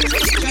walk.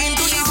 Clean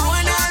to the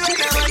bone all when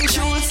I want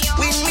shoes.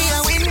 Win me a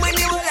win when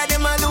the whole of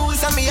them a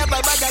lose. And me have a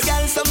bag of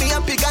girl so me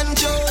a pick and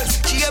choose.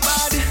 She a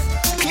bad.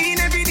 Clean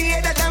every day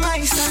that I'm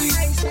my style.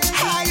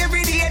 High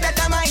every day that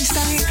I'm my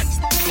style.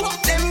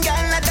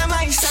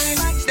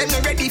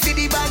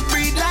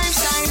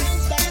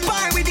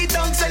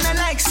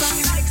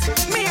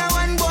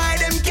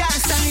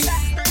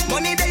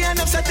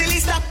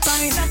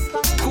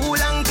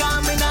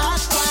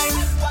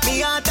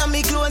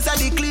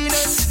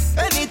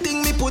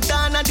 Anything me put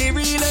on are the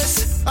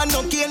realest. I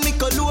no cane me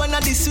cologne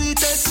are the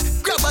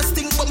sweetest. Grab a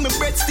stink but me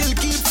breath still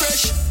keep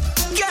fresh.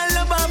 Girl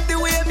love up the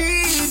way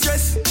me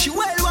dress. She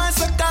well wants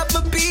to tap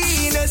my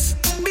penis.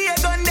 Be a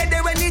gun dead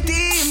when the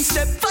team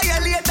step.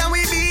 Violate and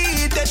we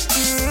beat it.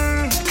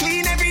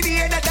 Clean every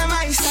day that I'm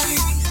my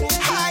style.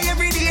 High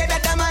every day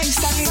that I'm my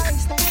style.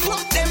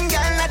 Fuck them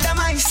girl that I'm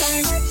my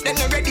style. Then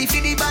I'm ready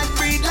for the bad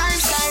breed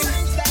lifestyle.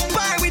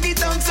 Bar with the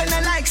tongues and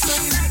I like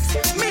style.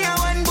 Me and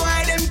one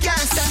boy them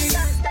can't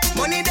style.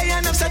 Money they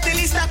enough so till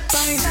it's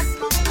stockpile.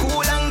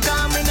 Cool and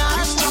calm in a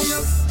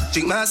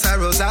drink my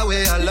sorrows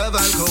away, I love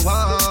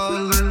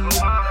alcohol.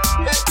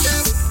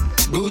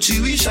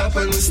 Gucci we shop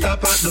and we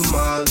stop at the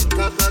mall.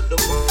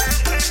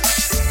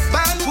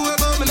 Bad poor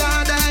but me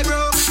not die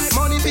bro.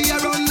 Money for you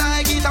run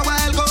like it a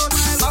wild goat.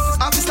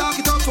 Have to stock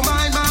it up for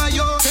mine,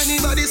 yo.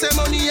 Anybody say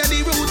money at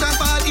the root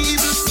of all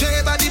evil.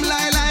 J-Bad him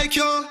lie like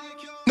yo.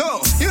 No,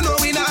 you know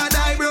we not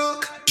die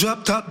broke.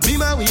 Drop top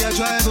beamer we a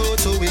drive out,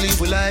 so we live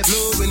with life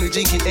low. When we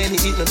drink it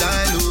any it no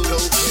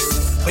dilute.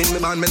 When me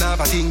born, me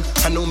not have a thing.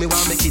 I know me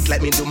want make it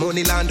like me do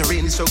money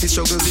laundering. So the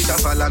struggles it a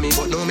follow me,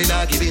 but no me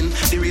not giving.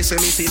 The race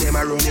when me see them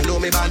a run, you know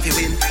me born to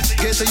win.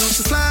 Guess I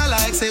used to fly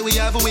like say we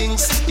have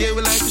wings. Yeah,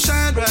 we like to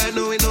shine bright,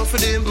 no enough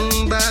for them.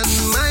 Bad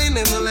mind,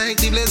 them no like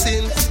the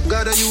blessing.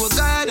 God, are you a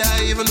God?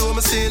 I even know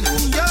my sin.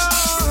 Yo,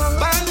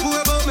 bad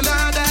poor but me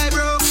not die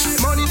bro.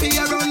 Money for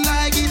you run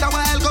like it a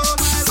wild goat.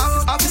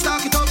 Have to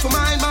stock it up for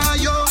mine,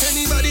 yo.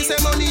 Anybody say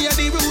money at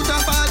the root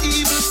of all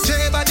evil.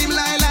 J-Bad him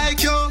lie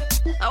like yo.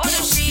 I wanna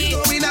see.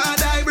 We not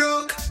die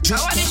broke. I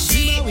wanna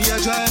see. We a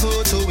drive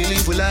out, so we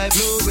live with life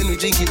low. When we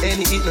drink it,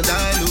 any it no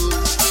dilute.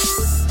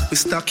 We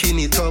stocking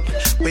it up.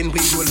 When we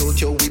roll out,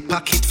 yo, we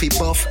pack it fi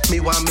buff. Me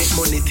want make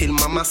money till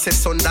mama says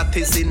son that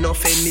is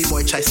enough. Any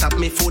boy try stop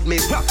me food, me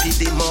wrap it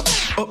him up.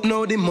 Up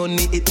now the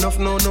money, it enough,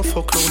 no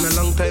fuck now. A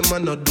long time I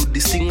not do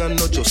this thing and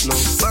not just now.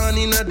 Born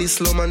in a this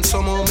slum and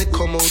somehow me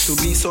come out to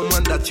be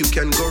someone that you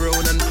can go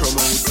around and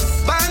promote.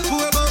 Born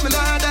poor but me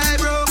not die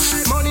bro.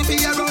 Money fi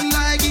a run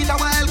like it a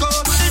wild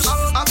goat.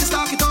 Have to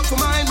stock it up for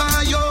mine,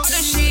 yo.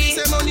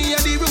 Say money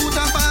at the root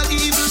of all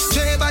evil.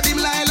 J-Bad him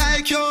lie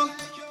like yo.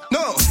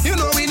 No, you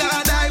know we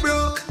not die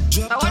broke.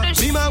 Drop top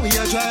beamer we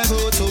a drive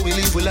out, so we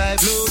live with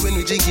life low. When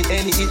we drink it,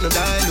 any it no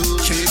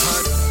dilute.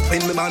 J-Bad,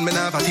 when me born me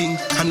not have a thing.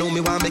 I know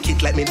me want make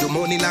it like me do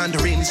money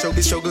laundering. So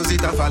the struggles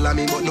it a follow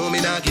me, but no me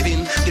not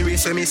giving. The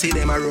race when me see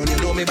them a run, you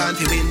know me born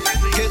to win.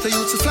 Get the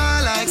youth to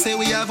fly like say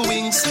we have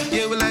wings.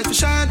 Yeah, we like to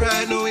shine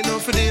bright, no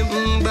enough for them.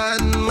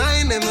 Bad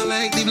mind them no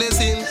like the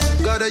blessing.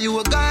 God, are you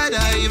a God?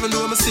 I even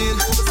know my sin.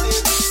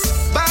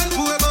 Bad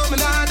poor but me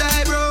not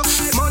die bro.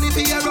 Money for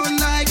you run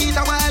like it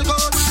a wild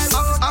goat.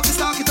 Have to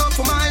stock it up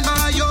for mine,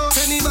 yo.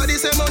 Anybody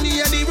say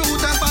money at the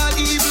root of all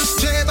evil.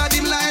 J-Bad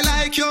him lie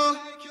like yo.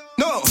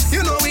 No,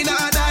 you know we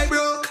not die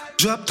broke.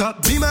 Drop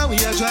top beamer we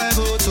a drive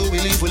out, so we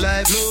live with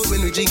life low.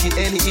 When we drink it,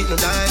 any it no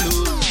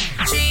dilute.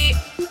 She,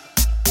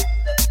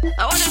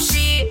 I wanna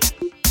she,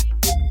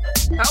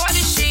 I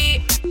wanna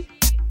she,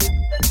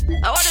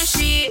 I wanna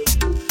she,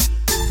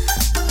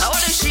 I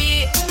wanna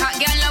she. Hot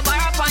girl no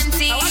bar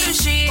panty. I wanna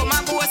she. Put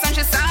my boss and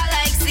she saw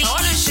like see. I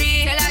wanna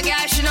she. Tell a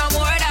girl she know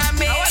more than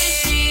me. I wanna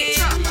she.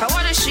 I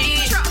wanna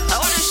she. I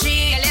wanna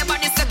she. Girl your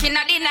body stuck in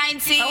at the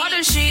 90. I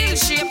wanna she.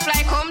 Shape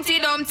like Humpty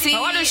Dumpty. I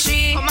wanna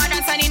she. Come on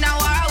dance and in a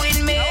war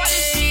with me. I wanna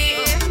she.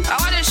 I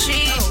wanna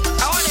she.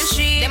 I wanna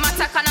she. Them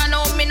attack and I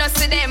know me no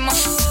see them.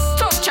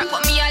 Talk chat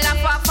but me a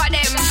laugh off of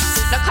them.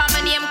 Look how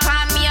my name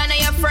call me and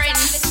your friend.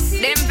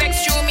 Them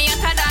vex through me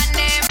hotter than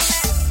them.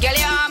 Girl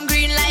your arm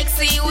green like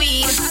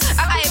seaweed.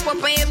 I hype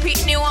up and you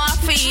pick me one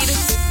feed.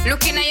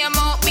 Looking at your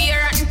mouth be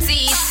rotten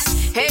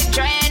teeth. Head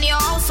dry and your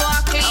house so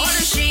clean. I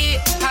wanna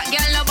she. Hot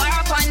girl no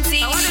bar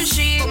panty. I wanna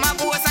she. Put my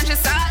boss and she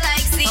saw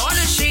like see. I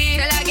wanna she.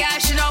 Tell a girl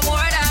she know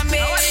more than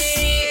me. I wanna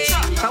she.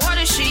 I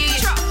wanna she.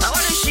 I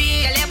wanna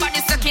she. Girl your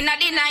body stuck in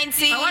at the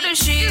 90. I wanna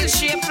she.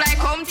 Shape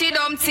like Humpty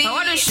Dumpty. I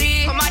wanna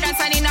she. Come on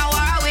dance and in a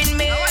war with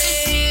me. I wanna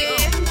she.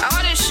 I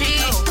wanna she.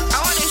 I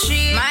wanna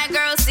she. My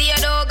girl see you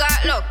don't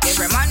got luck.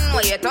 Every man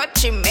when you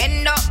touch him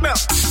end up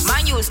broke.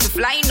 Man used to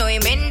fly, now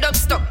him end up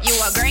stuck. You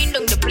a grind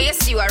on the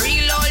place, you a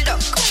real old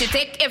duck. She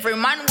take every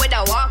man with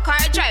a walk or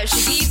drive.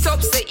 She beat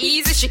up so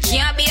easy, she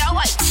can't be a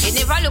wife. You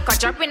never look a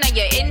dropping at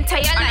your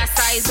entire life. And a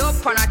size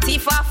up on a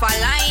teeth off a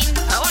line.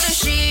 I wanna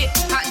she,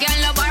 hot girl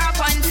no bar up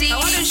on